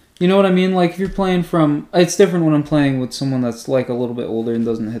real. You know what I mean? Like if you're playing from, it's different when I'm playing with someone that's like a little bit older and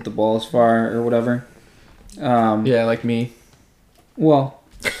doesn't hit the ball as far or whatever. Yeah, like me. Well,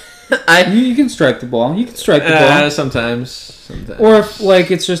 you can strike the ball. You can strike the ball sometimes. Or if like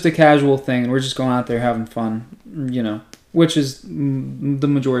it's just a casual thing and we're just going out there having fun, you know. Which is the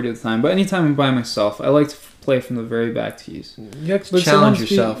majority of the time. But anytime I'm by myself, I like to play from the very back tees. You have to challenge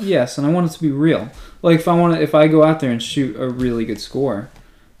yourself. Yes, and I want it to be real. Like if I go out there and shoot a really good score,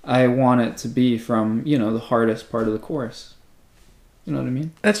 I want it to be from, you know, the hardest part of the course. You know what I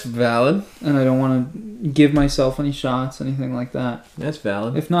mean? That's valid. And I don't want to give myself any shots, anything like that. That's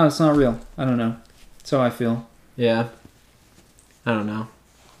valid. If not, it's not real. I don't know. That's how I feel. Yeah. I don't know.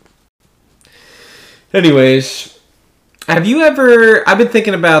 Anyways, have you ever, I've been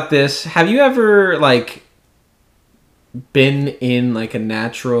thinking about this, have you ever, like, been in, like, a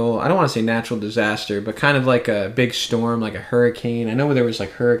natural, I don't want to say natural disaster, but kind of like a big storm, like a hurricane? I know there was,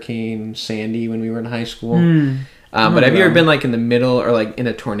 like, Hurricane Sandy when we were in high school. But have you ever been, like, in the middle or, like, in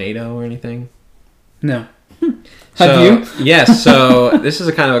a tornado or anything? No. Have you? Yes, so this is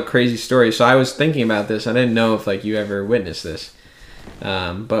a kind of a crazy story. So I was thinking about this. I didn't know if, like, you ever witnessed this.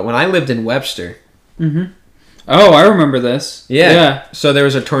 But when I lived in Webster... Oh, I remember this. Yeah. So there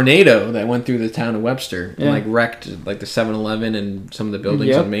was a tornado that went through the town of Webster and like wrecked like the 7-Eleven and some of the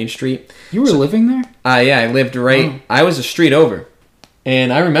buildings on Main Street. You were living there? Yeah, I lived right. Oh. I was a street over,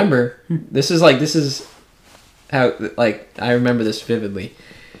 and I remember this is how like I remember this vividly.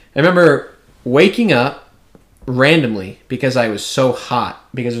 I remember waking up randomly because I was so hot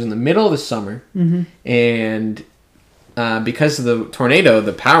because it was in the middle of the summer and because of the tornado,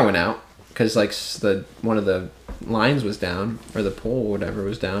 the power went out because like one of the lines was down, or the pole or whatever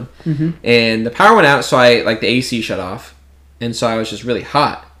was down, and the power went out. So the AC shut off, and so I was just really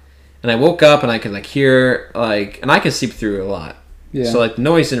hot. And I woke up and I could like hear and I could sleep through a lot. Yeah. So like the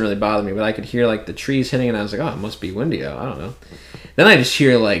noise didn't really bother me, but I could hear like the trees hitting, and I was like, oh, it must be windy out. I don't know. Then I just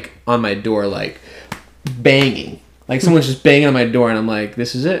hear like on my door like banging, like someone's just banging on my door, and I'm like,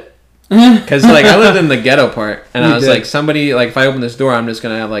 this is it. Because like I lived in the ghetto part, and I was like, somebody like if I open this door, I'm just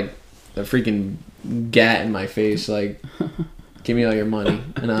gonna have like a freaking gat in my face, like give me all your money.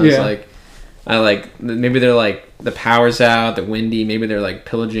 And I was maybe they're like the power's out, the windy, maybe they're like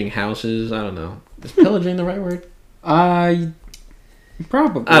pillaging houses. I don't know. Is pillaging the right word?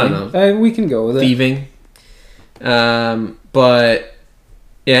 Probably. I don't know. We can go with thieving. But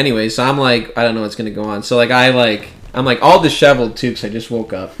yeah. Anyway, so I'm like, I don't know what's gonna go on. So like I'm like all disheveled too because I just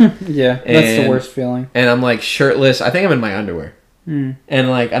woke up. Yeah, that's the worst feeling. And I'm like shirtless. I think I'm in my underwear. And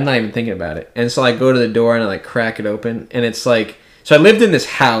like I'm not even thinking about it. And so I go to the door and I like crack it open, and it's like, so I lived in this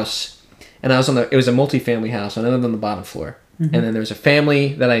house, and it was a multi-family house, and I lived on the bottom floor. And then there was a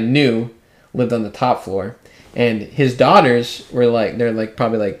family that I knew lived on the top floor, and his daughters were like, they're like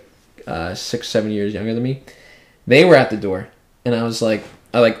probably like 6-7 years younger than me. They were at the door, and I was like,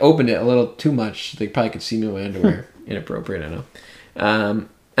 I like opened it a little too much. They probably could see me in my underwear. Inappropriate, I know.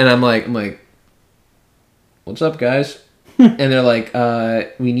 And I'm like, what's up, guys? And they're like,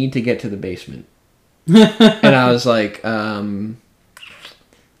 we need to get to the basement. And I was like,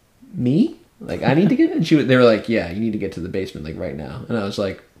 me? Like, I need to get it? They were like, yeah, you need to get to the basement, like, right now. And I was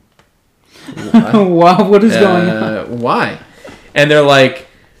like, wow, what is going on? Why? And they're like,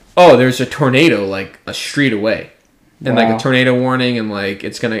 oh, there's a tornado, like, a street away. And, like, a tornado warning, and, like,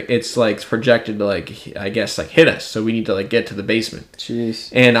 it's, like, projected to, like, I guess, like, hit us. So we need to, like, get to the basement.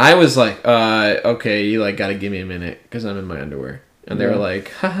 Jeez. And I was like, okay, you, like, gotta give me a minute, because I'm in my underwear. And they were like,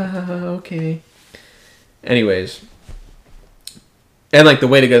 ha, ha, ha, ha, okay. Anyways. And, like, the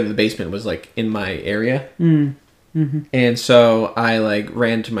way to go to the basement was, like, in my area. And so I, like,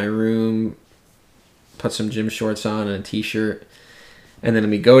 ran to my room, put some gym shorts on and a t-shirt. And then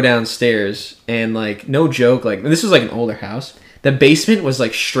we go downstairs, and, like, no joke, like, this was, like, an older house. The basement was,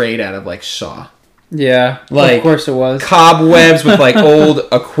 like, straight out of, like, Saw. Yeah, like, of course it was. Cobwebs with, like, old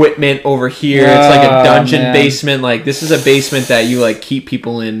equipment over here. It's, like, a dungeon basement. Like, this is a basement that you, like, keep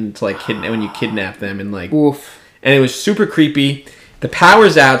people in to, like, when you kidnap them. And, like, oof. And it was super creepy. The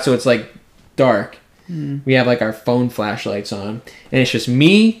power's out, so it's, like, dark. We have, like, our phone flashlights on. And it's just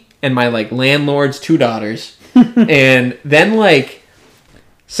me and my, like, landlord's 2 daughters. And then, like...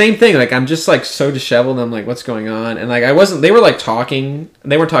 Same thing, like, I'm just, like, so disheveled, and I'm like, what's going on? And, like, they were, like, talking.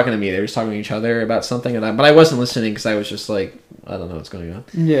 They weren't talking to me. They were just talking to each other about something. But I wasn't listening because I was just, like, I don't know what's going on.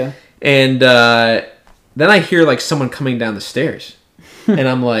 Yeah. And then I hear, like, someone coming down the stairs. And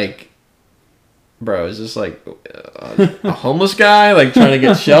I'm like, bro, is this, like, a homeless guy, like, trying to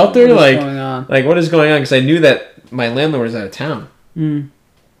get shelter? What is going on? Like, what is going on? Because I knew that my landlord was out of town.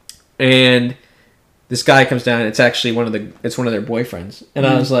 And... this guy comes down, and it's actually one of their boyfriends. And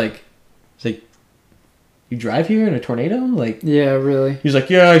I was like, you drive here in a tornado? Like, yeah, really? He's like,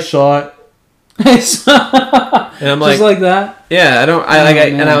 yeah, I saw it. And I'm like, just like that? Yeah,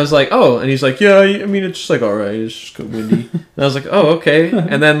 and I was like, oh, and he's like, yeah, I mean, it's just like, all right, it's just windy. And I was like, oh, okay.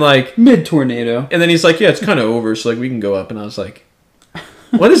 And then like mid-tornado. And then he's like, yeah, it's kind of over, so like we can go up. And I was like,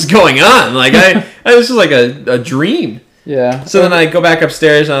 what is going on? Like this is like a dream. Yeah. So then I go back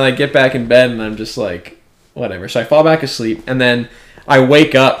upstairs and I like get back in bed and I'm just like, whatever. So I fall back asleep and then I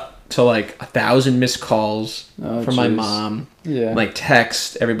wake up to like 1,000 missed calls from my mom. Yeah. Like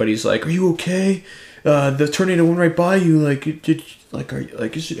text. Everybody's like, "Are you okay? The tornado went right by you. Like,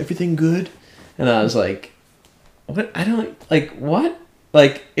 is everything good?" And I was like, "What? I don't like what."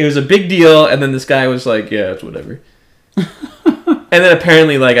 Like it was a big deal, and then this guy was like, "Yeah, it's whatever." And then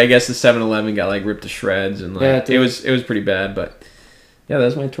apparently, like, I guess the 7-Eleven got like ripped to shreds, and like it was pretty bad. But yeah, that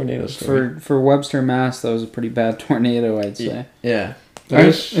was my tornado story. For Webster, Mass, that was a pretty bad tornado, I'd say. Yeah. I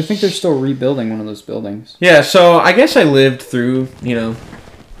think they're still rebuilding one of those buildings. Yeah, so I guess I lived through,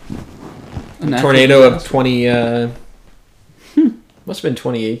 tornado of 20. Must have been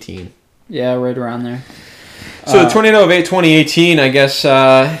 2018. Yeah, right around there. So the tornado of 2018, I guess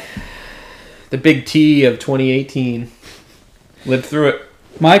the big T of 2018. Lived through it.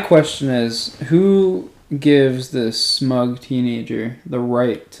 My question is, who gives this smug teenager the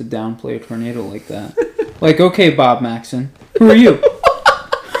right to downplay a tornado like that? Like, okay, Bob Maxon, who are you?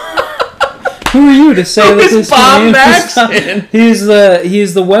 Who are you to say that this Bob Maxon? He's the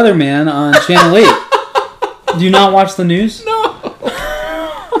weatherman on Channel 8. Do you not watch the news? No.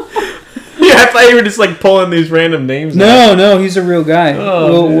 Yeah, I thought you were just like pulling these random names. No, he's a real guy.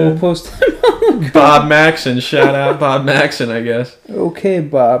 Oh, we'll post him. Bob Maxon, shout out Bob Maxon, I guess. Okay,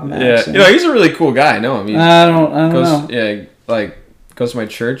 Bob Maxon. Yeah, he's a really cool guy. I know him. I don't know. Yeah, like goes to my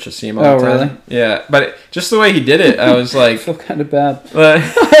church. I see him all the time. Really? Yeah, but just the way he did it, I was like, I feel kind of bad.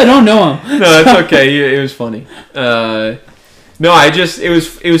 I don't know him. No, it's okay. It was funny. No,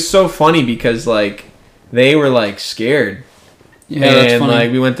 it was so funny because like they were like scared. Yeah, that's funny.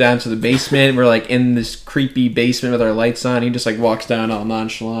 Like we went down to the basement. We're like in this creepy basement with our lights on. He just like walks down all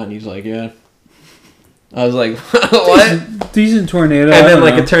nonchalant. And he's like, "Yeah." I was like, "What?" Decent tornado. And then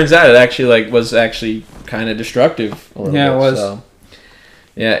like it turns out it actually was kind of destructive. A little bit, it was. So.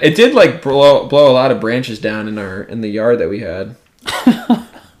 Yeah, it did like blow a lot of branches down in the yard that we had.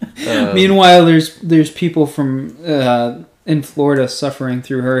 Meanwhile, there's people from in Florida suffering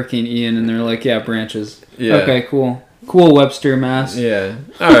through Hurricane Ian, and they're like, "Yeah, branches." Yeah. Okay, cool. Cool, Webster, Mass. Yeah.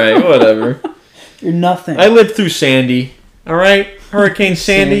 All right, whatever. You're nothing. I lived through Sandy. All right, Hurricane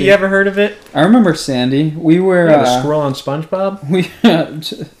Sandy. You ever heard of it? I remember Sandy. We were the squirrel on SpongeBob.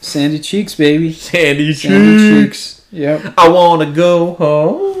 Sandy Cheeks, baby. Sandy Cheeks. Yep. I wanna go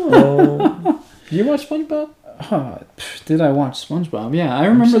home. Did you watch SpongeBob? Did I watch SpongeBob? Yeah, I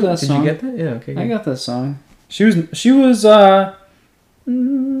remember that song. Did you get that? Yeah. Okay. Good. I got that song. She was not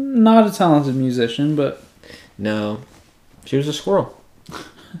a talented musician, but no, she was a squirrel.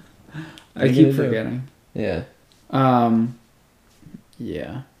 I keep forgetting. Yeah.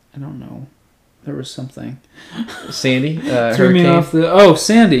 Yeah. I don't know. There was something. Sandy. Threw me off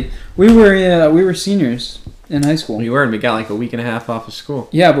Sandy. We were seniors in high school. We were, and we got like a week and a half off of school.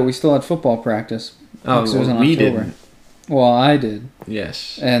 Yeah, but we still had football practice. Oh, well, we didn't. Well, I did.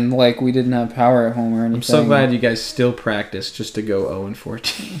 Yes. And we didn't have power at home or anything. I'm so glad you guys still practice just to go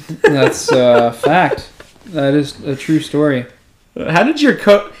 0-14. That's a fact. That is a true story. How did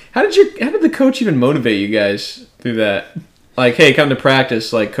the coach even motivate you guys through that? Like, hey, come to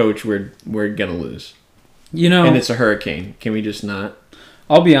practice. Like, coach, we're gonna lose. And it's a hurricane. Can we just not?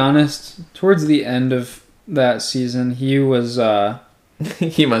 I'll be honest. Towards the end of that season, he was.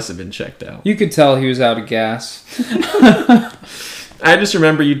 He must have been checked out. You could tell he was out of gas. I just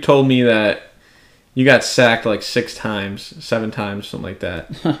remember you told me that you got sacked like 7 times, something like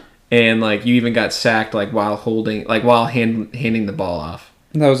that. And like you even got sacked like while handing the ball off.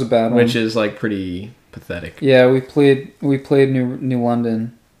 That was a bad one. Which is like pretty pathetic. Yeah, we played New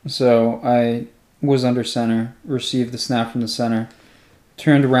London. So I was under center, received the snap from the center,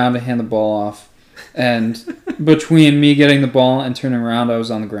 turned around to hand the ball off. And between me getting the ball and turning around, I was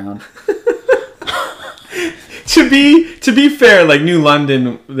on the ground. To be fair, like New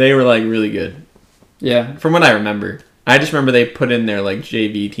London, they were like really good. Yeah. From what I remember. I just remember they put in their like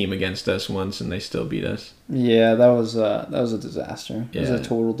JV team against us once and they still beat us. Yeah, that was a disaster. It was a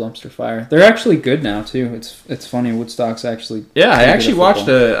total dumpster fire. They're actually good now too. It's funny. Woodstock's actually. Yeah, I actually watched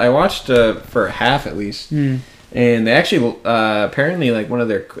for a half at least. And they actually apparently like one of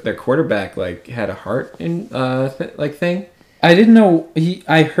their quarterback like had a heart in thing. I didn't know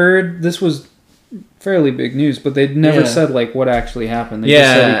I heard this was fairly big news, but they never said like what actually happened. They just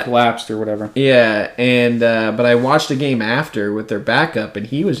said he collapsed or whatever. Yeah, and but I watched a game after with their backup, and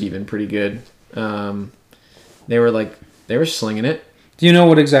he was even pretty good. They were slinging it. Do you know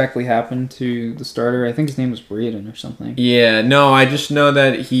what exactly happened to the starter? I think his name was Braden or something. Yeah, no, I just know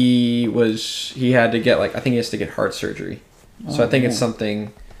that he had to get I think he has to get heart surgery. So I think it's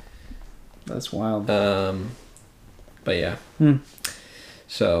something. That's wild. But yeah.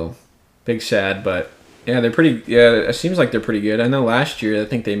 So. Big sad, but yeah, they're pretty. Yeah, it seems like they're pretty good. I know last year I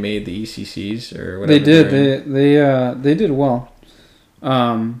think they made the ECCs or whatever. They did. They did well.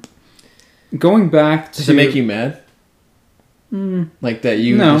 Going back to. Does it make you mad? Like that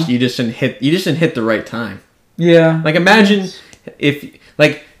you just didn't hit the right time. Yeah. Like imagine if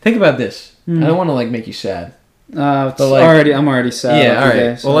think about this. I don't want to make you sad. But I'm already sad. Yeah. All right.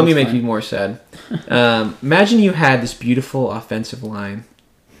 Day, so well, let me make you more sad. Imagine you had this beautiful offensive line.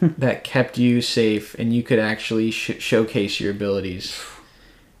 That kept you safe, and you could actually showcase your abilities.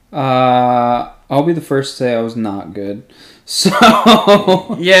 I'll be the first to say I was not good. So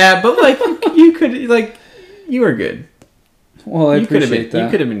yeah, but you could you were good. Well, I appreciate that. You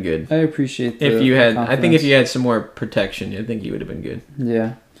could have been good. I appreciate that. If you had, confidence. I think if you had some more protection, I think you would have been good.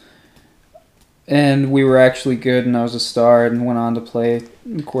 Yeah. And we were actually good, and I was a star, and went on to play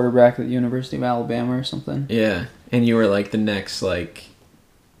quarterback at the University of Alabama or something. Yeah, and you were the next Tua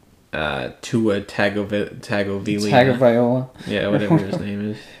Tagovailoa. Tagovailoa. Yeah, whatever his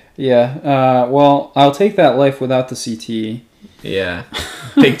name is. Yeah. Well, I'll take that life without the CTE. Yeah.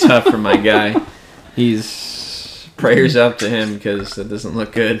 Big tough for my guy. He's Prayers up to him because it doesn't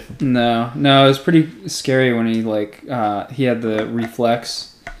look good. No, it was pretty scary when he he had the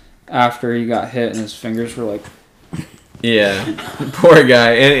reflex after he got hit and his fingers were like. Yeah, poor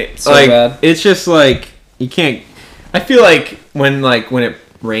guy. And so bad. It's just like you can't. I feel like when it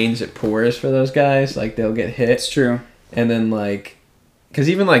rains, it pours for those guys. Like they'll get hit. It's true. And then because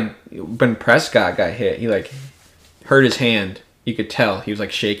even when Prescott got hit, he hurt his hand. You could tell he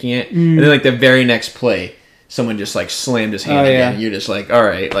was shaking it, and then the very next play, someone just slammed his hand again. And you're just all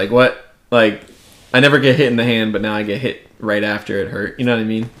right, what? I never get hit in the hand, but now I get hit right after it hurt. You know what I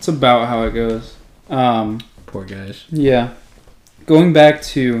mean? It's about how it goes. Poor guys. Yeah. Going back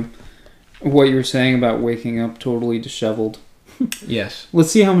to what you were saying about waking up totally disheveled. Yes.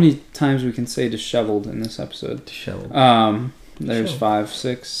 Let's see how many times we can say disheveled in this episode. Disheveled. There's 5,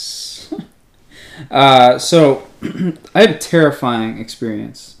 6. So I had a terrifying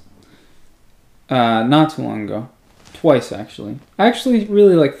experience. Not too long ago. Twice, actually. I actually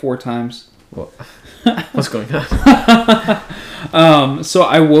really 4 times. What's going on? So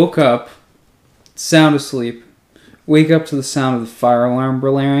I woke up, sound asleep, wake up to the sound of the fire alarm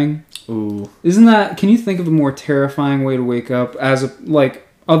blaring. Ooh. Can you think of a more terrifying way to wake up other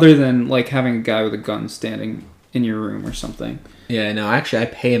than having a guy with a gun standing in your room or something? Yeah, no, actually I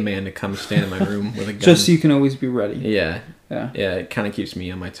pay a man to come stand in my room with a gun. Just so you can always be ready. Yeah. Yeah, it kind of keeps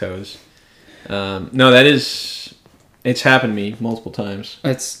me on my toes. No, it's happened to me multiple times.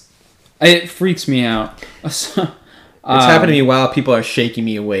 It freaks me out. It's happened to me while people are shaking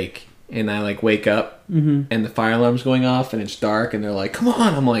me awake, and I wake up, and the fire alarm's going off, and it's dark, and they're like, "Come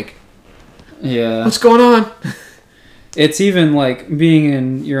on!" I'm like, "Yeah, what's going on?" It's even being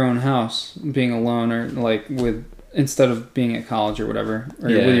in your own house, being alone, or instead of being at college or whatever, or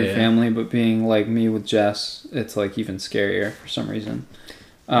with your family, but being me with Jess, it's even scarier for some reason.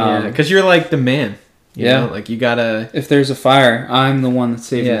 Because you're the man. You know? You gotta. If there's a fire, I'm the one that's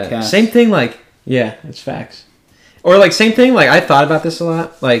saving the cat. Same thing. It's facts. Or same thing. I thought about this a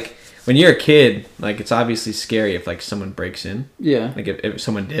lot. When you're a kid, it's obviously scary if someone breaks in. Yeah. If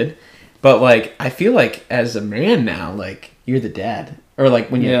someone did, but I feel as a man now, you're the dad, or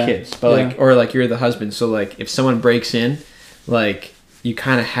when you're kids, but or you're the husband. So if someone breaks in, you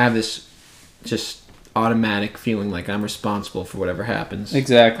kind of have this just automatic feeling I'm responsible for whatever happens.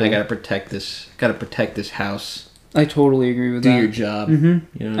 Exactly. I gotta protect this house. I totally agree with that. Do your job.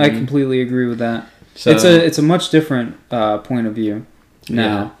 Mm-hmm. You know I completely agree with that. So, it's a much different point of view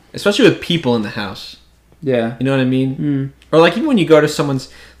now, especially with people in the house. Yeah. You know what I mean? Or even when you go to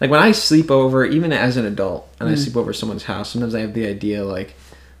someone's, when I sleep over, even as an adult, and I sleep over someone's house, sometimes I have the idea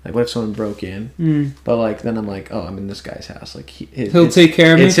what if someone broke in? But then I'm oh, I'm in this guy's house. He'll take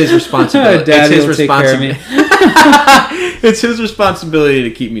care of me. It's his responsibility. Daddy will take care of me. It's his responsibility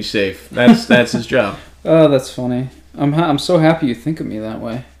to keep me safe. That's his job. Oh, that's funny. I'm so happy you think of me that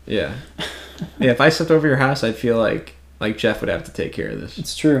way. Yeah. Yeah. If I slept over your house, I'd feel like Jeff would have to take care of this.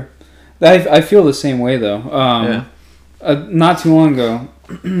 It's true. I feel the same way though. Not too long ago,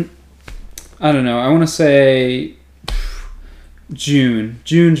 I don't know. I want to say June,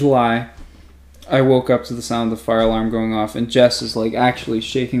 July. I woke up to the sound of the fire alarm going off, and Jess is actually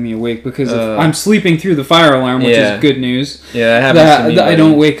shaking me awake because I'm sleeping through the fire alarm, which is good news. Yeah, that happens to me. I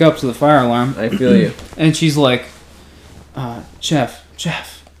don't wake up to the fire alarm. I feel you. And she's like, Jeff,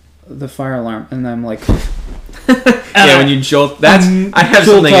 the fire alarm, and I'm like, yeah, when you jolt, I have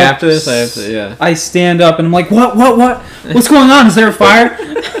something after this. I have to, I stand up and I'm like, what? What's going on? Is there a fire?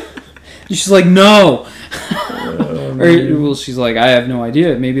 And she's like, no. Or she's like, I have no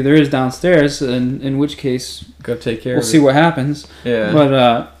idea. Maybe there is downstairs, and in which case, go take care. We'll see what happens. Yeah.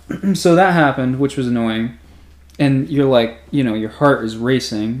 But so that happened, which was annoying, and you're your heart is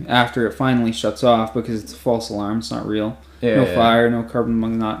racing after it finally shuts off because it's a false alarm. It's not real. No fire, no carbon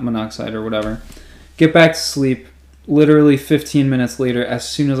monoxide or whatever. Get back to sleep. Literally 15 minutes later, as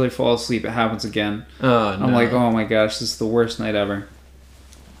soon as I fall asleep, it happens again. Oh, no. I'm like, oh my gosh, this is the worst night ever.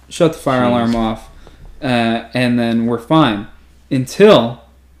 Shut the fire alarm off. And then we're fine. Until,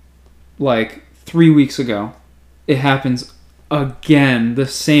 3 weeks ago, it happens again. The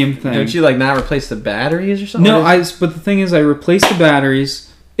same thing. Don't you, not replace the batteries or something? No, but the thing is, I replaced the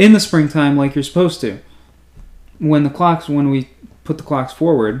batteries in the springtime like you're supposed to. When we put the clocks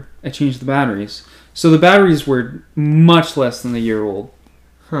forward, I changed the batteries. So the batteries were much less than a year old.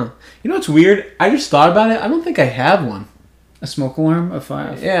 Huh. You know what's weird? I just thought about it. I don't think I have one. A smoke alarm? A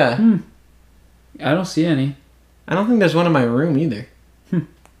fire? Yeah. I don't see any. I don't think there's one in my room either.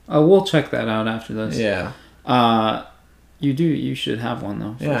 We'll check that out after this. Yeah. You should have one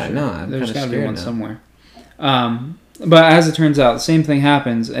though. Yeah, sure. I know. There's got to be one somewhere. But as it turns out, the same thing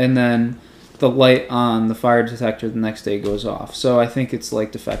happens, and then the light on the fire detector the next day goes off. So I think it's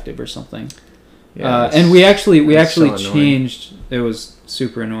like defective or something. Yeah, and we actually so changed. It was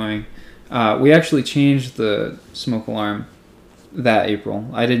super annoying. We actually changed the smoke alarm that April.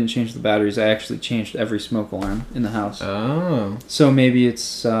 I didn't change the batteries. I actually changed every smoke alarm in the house. Oh. So maybe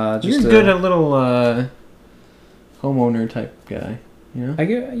it's just you're good a little homeowner type guy. You know? I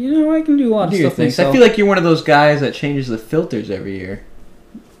can do a lot of stuff myself. I feel like you're one of those guys that changes the filters every year.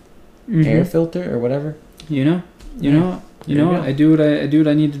 Mm-hmm. Air filter or whatever. I do what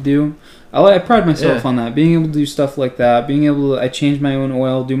I need to do. I pride myself on that. Being able to do stuff like that. I change my own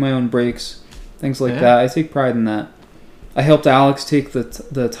oil, do my own brakes, things like that. I take pride in that. I helped Alex take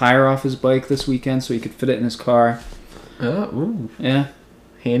the tire off his bike this weekend so he could fit it in his car. Oh, ooh. Yeah.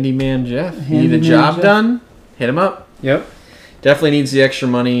 Handyman Jeff. You need a job done? Hit him up. Yep. Definitely needs the extra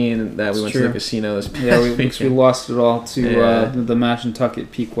money, and that we went to the casino this past weekend. We lost it all to the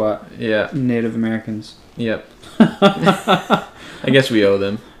Mashantucket Pequot Native Americans. Yep. I guess we owe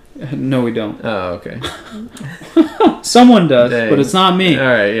them. No, we don't. Oh, okay. Someone does, but it's not me. All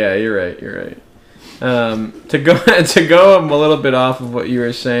right, yeah, you're right. To go a little bit off of what you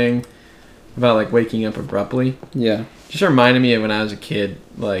were saying about like waking up abruptly. Yeah. Just reminded me of when I was a kid.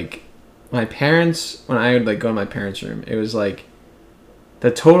 Like my parents, when I would like go to my parents' room, it was like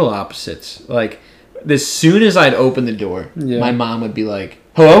the total opposites. Like as soon as I'd open the door, my mom would be like,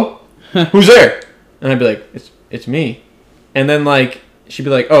 "Hello, who's there?" And I'd be like, "It's me." And then like she'd be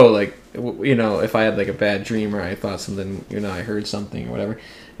like, "Oh, like if I had like a bad dream or I thought something, I heard something or whatever."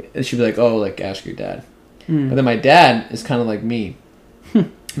 And she'd be like, "Oh, like ask your dad." But then my dad is kind of like me,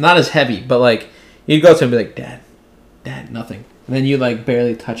 not as heavy, but like you'd go to him and be like, "Dad, nothing." And then you like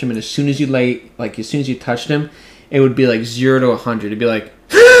barely touch him, and as soon as you touched him, it would be like 0 to 100. It'd be like,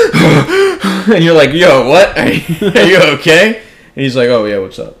 and you're like, "Yo, what? Are you okay?" And he's like, "Oh yeah,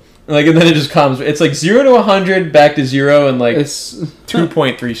 what's up?" And then it just comes. It's like 0 to 100, back to 0 in like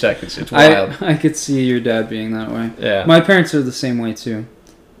 2.3 seconds. It's wild. I could see your dad being that way. Yeah. My parents are the same way too.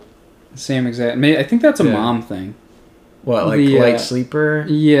 Same exact. I think that's a mom thing. What, like light sleeper?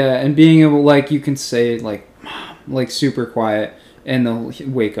 Yeah, and being able, like, you can say like, "Mom," like super quiet, and they'll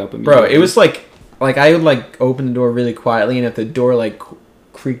wake up immediately. Bro, it was like I would like open the door really quietly, and if the door like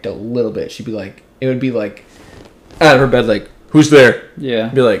creaked a little bit, it would be like out of her bed, like, "Who's there?" Yeah.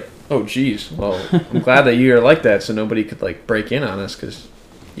 I'd be like, "Oh, geez. Well, I'm glad that you're like that, so nobody could like break in on us, because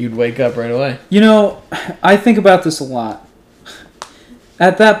you'd wake up right away." I think about this a lot.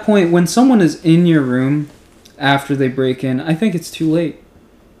 At that point, when someone is in your room after they break in, I think it's too late.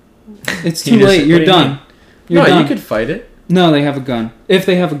 It's too late. You're done. You're done. You could fight it. No, they have a gun. If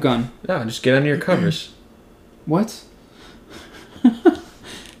they have a gun. No, just get under your covers. What?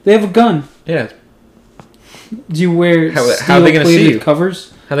 They have a gun. Yeah. Do you wear how are they gonna see you?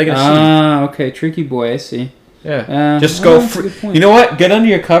 Covers? How are they gonna see you? Ah, okay. Tricky boy, I see. Yeah. Just go... You know what? Get under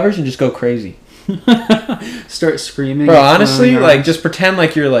your covers and just go crazy. Start screaming. Bro, honestly, like, just pretend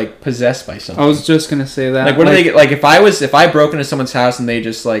like you're like possessed by something. I was just gonna say that. Like, what do they get? Like, if I broke into someone's house and they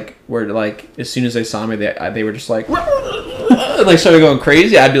just like were like, as soon as they saw me, they were just like, like started going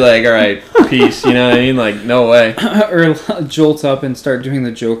crazy, I'd be like, "All right, peace." You know what I mean? Like, no way. Or jolt up and start doing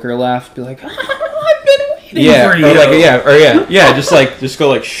the Joker laugh. Be like, "I've been waiting for you." Just go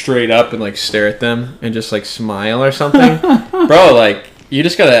like straight up and like stare at them and just like smile or something, bro. Like. You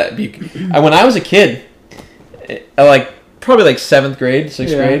just gotta be... When I was a kid, like, probably like 7th grade,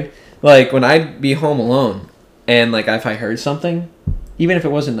 6th grade, like, when I'd be home alone, and, like, if I heard something, even if it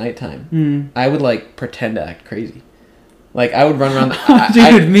wasn't nighttime, I would, like, pretend to act crazy. Like, I would run around...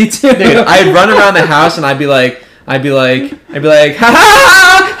 Me too. Dude, I'd run around the house, and I'd be like,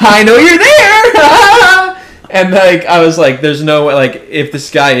 ha-ha! I know you're there! Ha-ha! And, like, I was like, there's no way... Like, if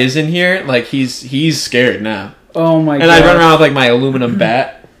this guy is in here, like, he's scared now. Oh my god. And I'd run around with like my aluminum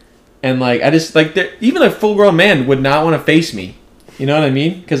bat. And like, I just like, even a full grown man would not want to face me. You know what I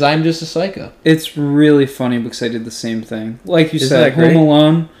mean? Because I'm just a psycho. It's really funny because I did the same thing. Like you said, Home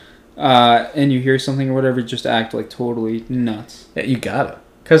Alone, and you hear something or whatever, just act like totally nuts. Yeah, you gotta.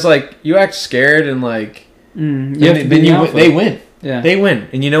 Because like, you act scared and like, they win. Yeah. They win.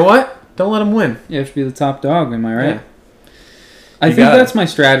 And you know what? Don't let them win. You have to be the top dog, am I right? Yeah. I think that's my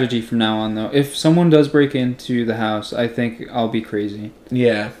strategy from now on, though. If someone does break into the house, I think I'll be crazy.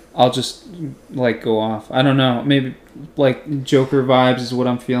 Yeah. I'll just, like, go off. I don't know. Maybe, like, Joker vibes is what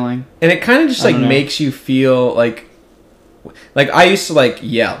I'm feeling. And it kind of just, like, makes you feel like I used to, like,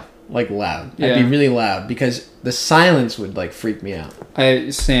 yell, like, loud. Yeah. I'd be really loud because the silence would, like, freak me out.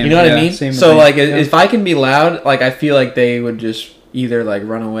 Same. You know what I mean? So, like, if I can be loud, like, I feel like they would just either, like,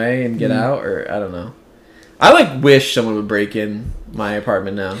 run away and get out, or I don't know. I, like, wish someone would break in, my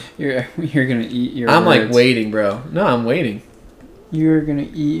apartment now. You're gonna eat your. I'm words. like waiting, bro. No, I'm waiting. You're gonna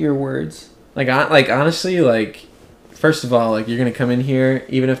eat your words. Like honestly, like first of all, like you're gonna come in here,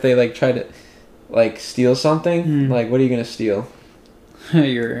 even if they like try to like steal something. Like, what are you gonna steal? You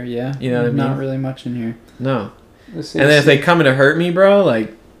know what I mean? Not really much in here. No. And then if they come in to hurt me, bro,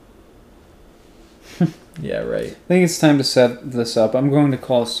 like. Yeah, right. I think it's time to set this up. I'm going to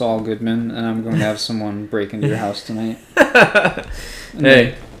call Saul Goodman, and I'm going to have someone break into your house tonight.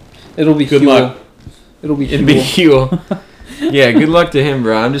 Hey, it'll be good Huel. luck. It'll be Huel. Yeah, good luck to him,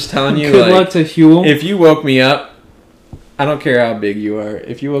 bro. I'm just telling you. Good luck to Huel. If you woke me up, I don't care how big you are.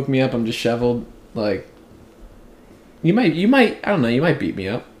 If you woke me up, I'm disheveled. Like, you might. I don't know. You might beat me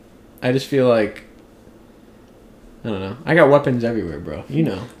up. I just feel like. I don't know. I got weapons everywhere, bro. You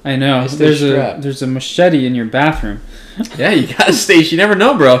know. I know. There's a machete in your bathroom. Yeah, you gotta stay. You never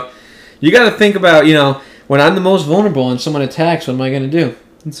know, bro. You gotta think about, when I'm the most vulnerable and someone attacks, what am I gonna do?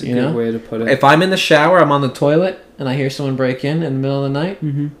 That's a good way to put it. If I'm in the shower, I'm on the toilet, and I hear someone break in the middle of the night,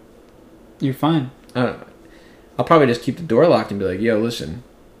 you're fine. I'll probably just keep the door locked and be like, yo, listen,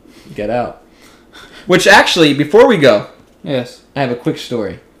 get out. Which actually, before we go, yes, I have a quick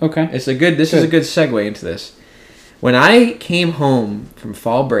story. Okay. This is a good segue into this. When I came home from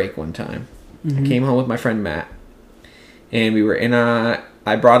fall break one time, I came home with my friend Matt, and we were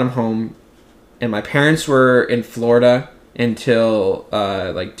I brought him home, and my parents were in Florida until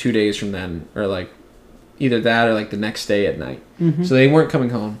like 2 days from then, or like either that or like the next day at night. So they weren't coming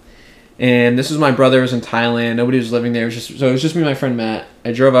home. And this was my brother was in Thailand. Nobody was living there. It was just me and my friend Matt.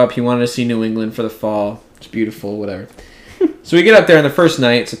 I drove up. He wanted to see New England for the fall. It's beautiful, whatever. So we get up there on the first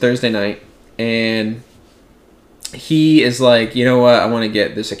night. It's a Thursday night, and he is like, you know what? I want to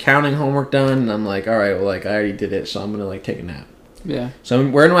get this accounting homework done. And I'm like, all right, well, like I already did it, so I'm gonna like take a nap. Yeah. So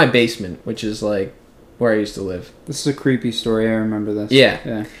we're in my basement, which is like where I used to live. This is a creepy story. I remember this.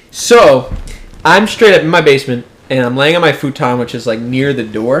 Yeah. So I'm straight up in my basement, and I'm laying on my futon, which is like near the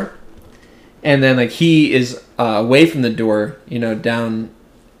door, and then like he is away from the door, down,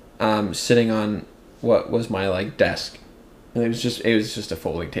 sitting on what was my like desk. And it was just a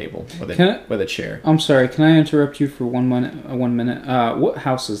folding table with a chair. I'm sorry. Can I interrupt you for 1 minute? 1 minute. What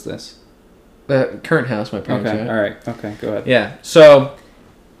house is this? The current house my parents Okay. had. All right. Okay. Go ahead. Yeah. So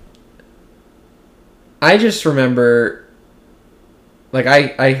I just remember, like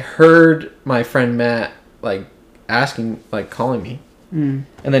I heard my friend Matt like asking, like calling me, and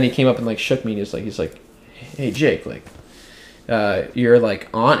then he came up and like shook me. And he's like, "Hey Jake, like, your like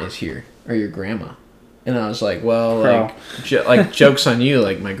aunt is here, or your grandma." And I was like, well, like, joke's on you.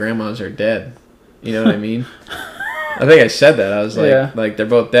 Like, my grandmas are dead. You know what I mean? I think I said that. I was like, like they're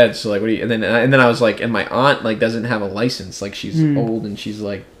both dead. So like, what do you? And then I was like, and my aunt like doesn't have a license. Like she's old and she's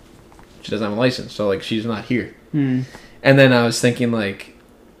like, she doesn't have a license. So like, she's not here. And then I was thinking like,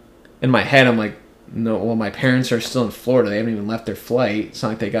 in my head, I'm like, no. Well, my parents are still in Florida. They haven't even left their flight. It's not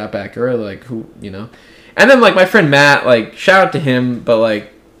like they got back early. Like who, And then like my friend Matt, like shout out to him, but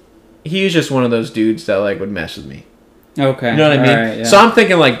like. He was just one of those dudes that like would mess with me. Okay. You know what I mean? Right, yeah. So I'm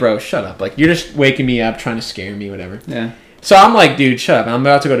thinking like, bro, shut up. Like you're just waking me up trying to scare me, whatever. Yeah. So I'm like, dude, shut up. And I'm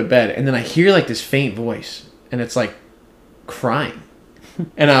about to go to bed. And then I hear like this faint voice. And it's like crying.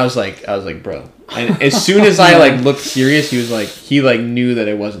 And I was like, bro. And as soon as I like looked serious, he knew that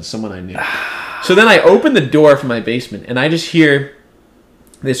it wasn't someone I knew. So then I opened the door from my basement and I just hear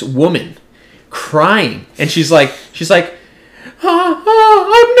this woman crying. And she's like, I'm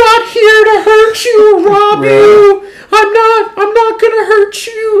not here to hurt you, rob you. I'm not gonna hurt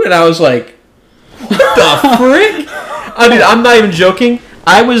you. And I was like, what the frick? I mean, I'm not even joking.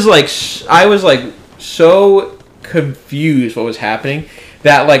 I was like so confused what was happening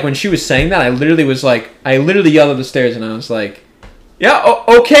that like when she was saying that, I literally yelled up the stairs and I was like, yeah,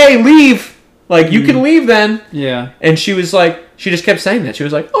 okay, leave. Like you can leave then. Yeah. And she was like, she just kept saying that. She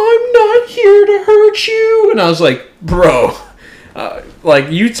was like, I'm not here to hurt you. And I was like, bro.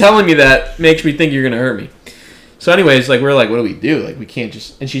 Like you telling me that makes me think you're gonna hurt me. So anyways, like we're like, what do we do? Like we can't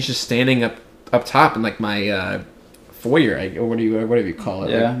just. And she's just standing up top in like my foyer. Or whatever you call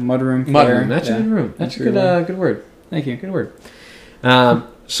it. Yeah, like, mudroom. Mudroom. That's a good room. That's a good word. Thank you. Good word.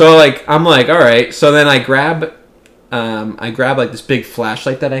 So like I'm like, all right. So then I grab like this big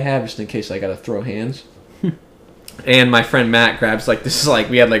flashlight that I have just in case I gotta throw hands. And my friend Matt grabs like this is like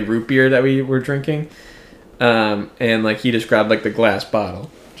we had like root beer that we were drinking. And like he just grabbed like the glass bottle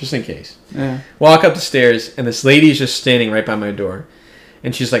just in case. Yeah. Walk up the stairs and this lady is just standing right by my door,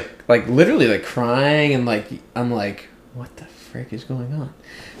 and she's like literally like crying and like I'm like what the frick is going on?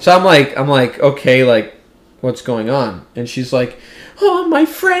 So I'm like okay like what's going on? And she's like oh, my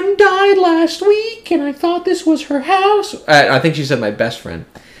friend died last week, and I thought this was her house. I think she said my best friend.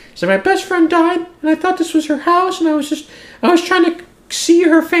 She said, my best friend died, and I thought this was her house, and I was trying to see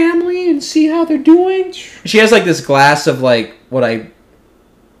her family and see how they're doing. She has, like, this glass of, like, what I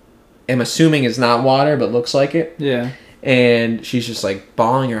am assuming is not water, but looks like it. Yeah. And she's just, like,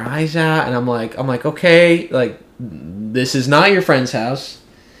 bawling her eyes out, and I'm like, okay, like, this is not your friend's house,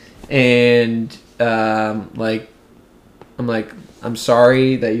 and, like, I'm like, I'm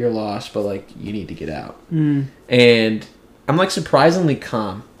sorry that you're lost, but, like, you need to get out. And I'm, like, surprisingly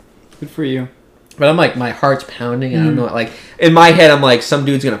calm. Good for you. But I'm, like, my heart's pounding. I don't know. Like, in my head, I'm, like, some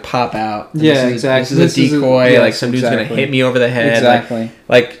dude's going to pop out. Yeah, exactly. This is a decoy. Like, some dude's going to hit me over the head. Exactly.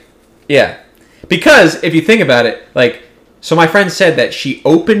 Like, yeah. Because, if you think about it, like, so my friend said that she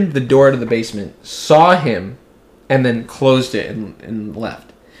opened the door to the basement, saw him, and then closed it and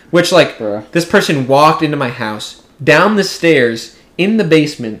left. Which, like, this person walked into my house, down the stairs, in the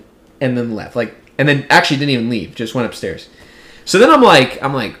basement, and then left. Like, and then actually didn't even leave, just went upstairs. So then I'm like,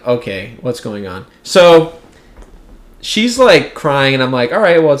 okay, what's going on? So she's like crying, and I'm like, all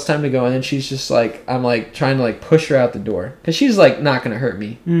right, well, it's time to go. And then she's just like, I'm like trying to like push her out the door because she's like not gonna hurt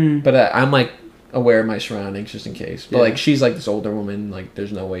me, but I'm like aware of my surroundings just in case. But like she's like this older woman, like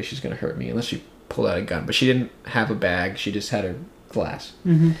there's no way she's gonna hurt me unless she pulled out a gun. But she didn't have a bag; she just had her glass.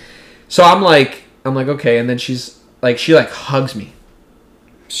 So I'm like, okay. And then she's like, she like hugs me,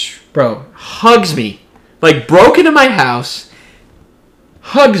 bro, hugs me, like broke into my house.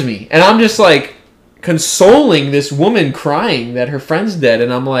 Hugs me, and I'm just like consoling this woman crying that her friend's dead,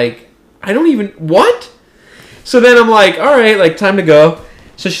 and I'm like, I don't even what? So then I'm like, all right, like time to go.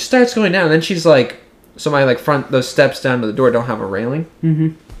 So she starts going down, and then she's like, so my like front those steps down to the door don't have a railing,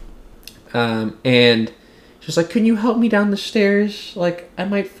 and she's like, can you help me down the stairs? Like I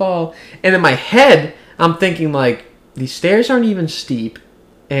might fall. And in my head, I'm thinking like these stairs aren't even steep.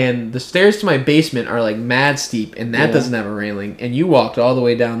 And the stairs to my basement are like mad steep, and that doesn't have a railing. And you walked all the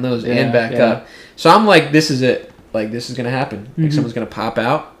way down those and back up. So I'm like, this is it. Like this is gonna happen. Like someone's gonna pop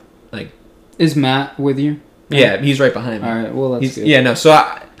out. Like, is Matt with you? Yeah, he's right behind me. All right, well that's good. Yeah, no. So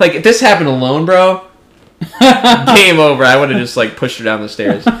like if this happened alone, bro, game over. I would have just like pushed her down the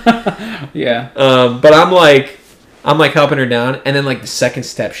stairs. Yeah. But I'm like helping her down, and then like the second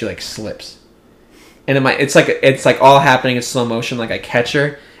step, she like slips. And it's like all happening in slow motion. Like I catch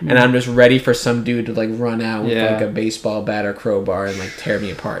her, and I'm just ready for some dude to like run out with like a baseball bat or crowbar and like tear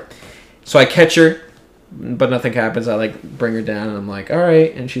me apart. So I catch her, but nothing happens. I like bring her down, and I'm like, all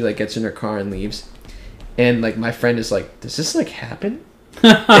right. And she like gets in her car and leaves. And like my friend is like, does this like happen?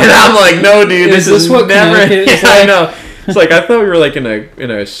 And I'm like, no, dude, this is what never. Yeah, like? I know. It's like I thought we were like in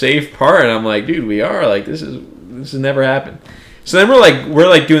a safe part, and I'm like, dude, we are. Like this has never happened. So then we're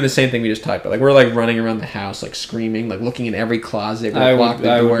like doing the same thing we just talked about. Like we're like running around the house, like screaming, like looking in every closet. I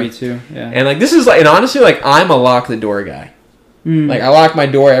would be too. Yeah. And like this is like, and honestly, like I'm a lock the door guy. Like I lock my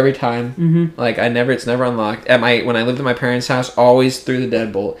door every time. Like it's never unlocked. When I lived at my parents' house, always through the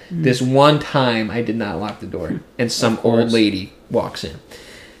deadbolt. This one time I did not lock the door, and some old lady walks in.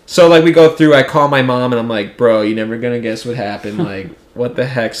 So like we go through. I call my mom, and I'm like, bro, you're never gonna guess what happened. Like. What the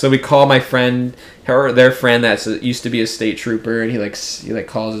heck? So we call my friend, their friend that used to be a state trooper, and he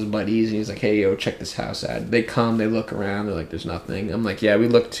calls his buddies, and he's like, hey, yo, check this house out. They come, they look around, they're like, there's nothing. I'm like, yeah, we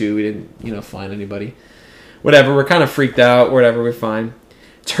looked too, we didn't, find anybody. Whatever, we're kind of freaked out, whatever, we're fine.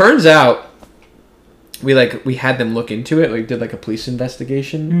 Turns out, we had them look into it, like did like a police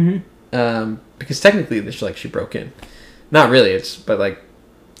investigation, because technically she broke in. Not really, but like,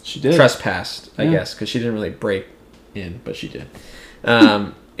 she did. Trespassed, I guess, because she didn't really break in, but she did.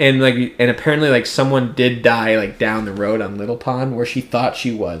 And apparently like someone did die like down the road on Little Pond where she thought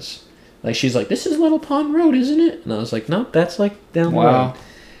she was. Like she's like, this is Little Pond Road, isn't it? And I was like, nope, that's like down the road.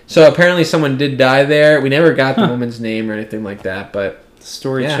 So apparently someone did die there. We never got the woman's name or anything like that, but the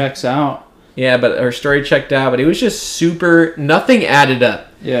story checks out. Yeah, but her story checked out, but it was just super, nothing added up.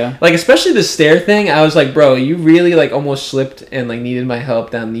 Yeah. Like especially the stair thing, I was like, bro, you really like almost slipped and like needed my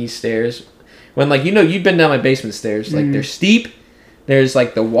help down these stairs. When like you've been down my basement stairs, like they're steep. There's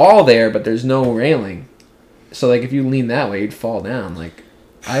like the wall there, but there's no railing. So like if you lean that way, you'd fall down. Like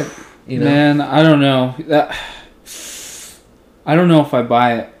Man, I don't know. I don't know if I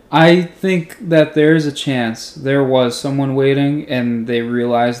buy it. I think that there's a chance there was someone waiting, and they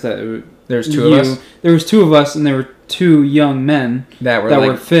realized that there's two of us. There was two of us, and there were two young men that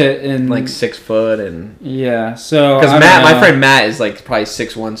were fit and like 6 foot and So because my friend Matt is like probably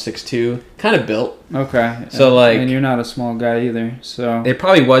 6'1", 6'2", kind of built. Okay. So and you're not a small guy either. So it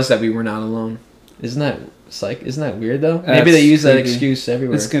probably was that we were not alone. Isn't that weird though? Maybe they use that excuse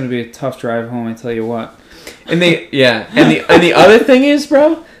everywhere. It's gonna be a tough drive home. I tell you what. And the other thing is,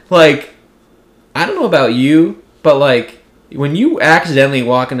 bro, like, I don't know about you, but like, when you accidentally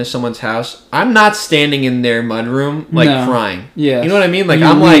walk into someone's house, I'm not standing in their mudroom crying. Yeah, you know what I mean? Like,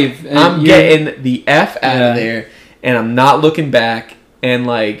 I'm getting the F out of there, and I'm not looking back. And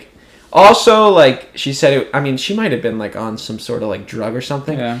like, also, like, she said, she might have been like on some sort of like drug or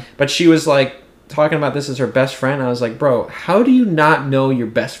something. Yeah. But she was like talking about this as her best friend. I was like, bro, how do you not know your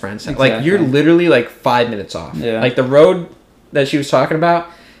best friend's house? Exactly. Like, you're literally like 5 minutes off. Yeah. Like, the road that she was talking about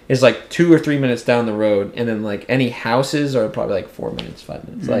is like 2 or 3 minutes down the road, and then like any houses are probably like 4 minutes, 5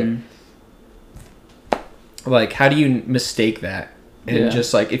 minutes. Mm-hmm. Like how do you mistake that? And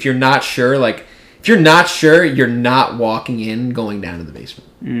just like, if you're not sure, you're not walking in, going down to the basement.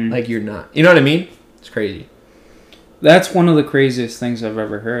 Like, you're not. You know what I mean? It's crazy. That's one of the craziest things I've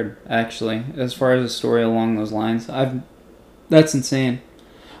ever heard, actually, as far as a story along those lines. That's insane.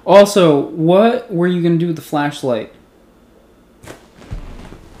 Also, what were you gonna do with the flashlight?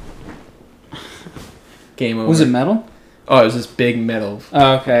 Game over. Was it metal? Oh, it was this big metal.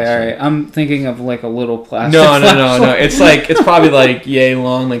 Oh, okay, all right. I'm thinking of like a little plastic. No. It's probably like yay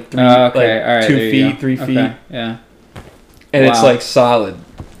long, like 3, all right, 2 feet, 3 feet. Okay. Yeah. And it's like solid.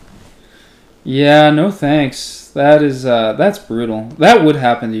 Yeah, no thanks. That's brutal. That would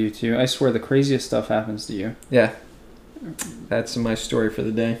happen to you too. I swear, the craziest stuff happens to you. Yeah. That's my story for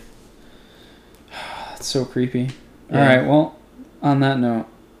the day. That's so creepy. Yeah. All right. Well, on that note.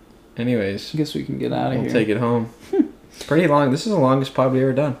 Anyways, I guess we can get out of here. We'll take it home. It's pretty long. This is the longest pod we've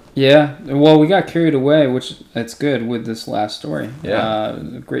ever done. Yeah. Well, we got carried away, which that's good with this last story. Yeah.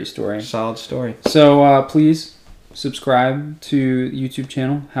 Great story. Solid story. So please subscribe to the YouTube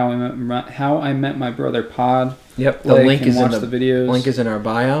channel, How I Met My Brother Pod. Yep. The link is in the videos. Link is in our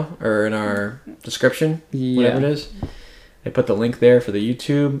bio or in our description. Whatever it is. I put the link there for the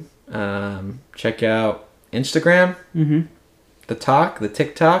YouTube. Check out Instagram. Mm-hmm. The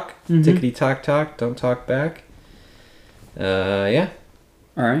TikTok, tickety talk, don't talk back. Yeah.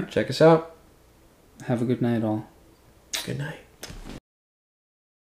 All right. Check us out. Have a good night, all. Good night.